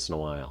ears once in a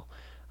while.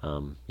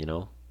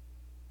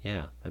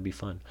 Yeah, that'd be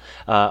fun.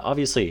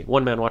 Obviously,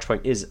 One Man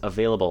Watchpoint is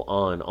available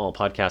on all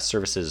podcast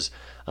services: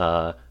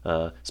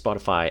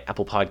 Spotify,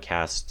 Apple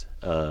Podcast,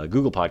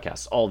 Google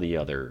Podcasts, all the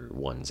other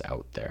ones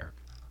out there.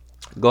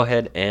 Go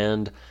ahead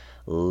and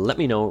let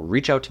me know.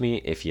 Reach out to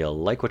me if you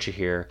like what you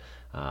hear,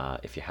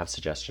 if you have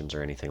suggestions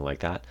or anything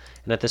like that.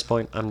 And at this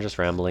point, I'm just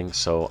rambling,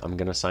 so I'm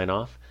going to sign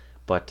off.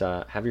 But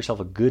have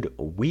yourself a good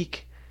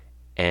week,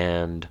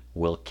 and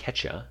we'll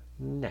catch you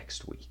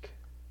next week.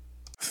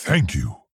 Thank you.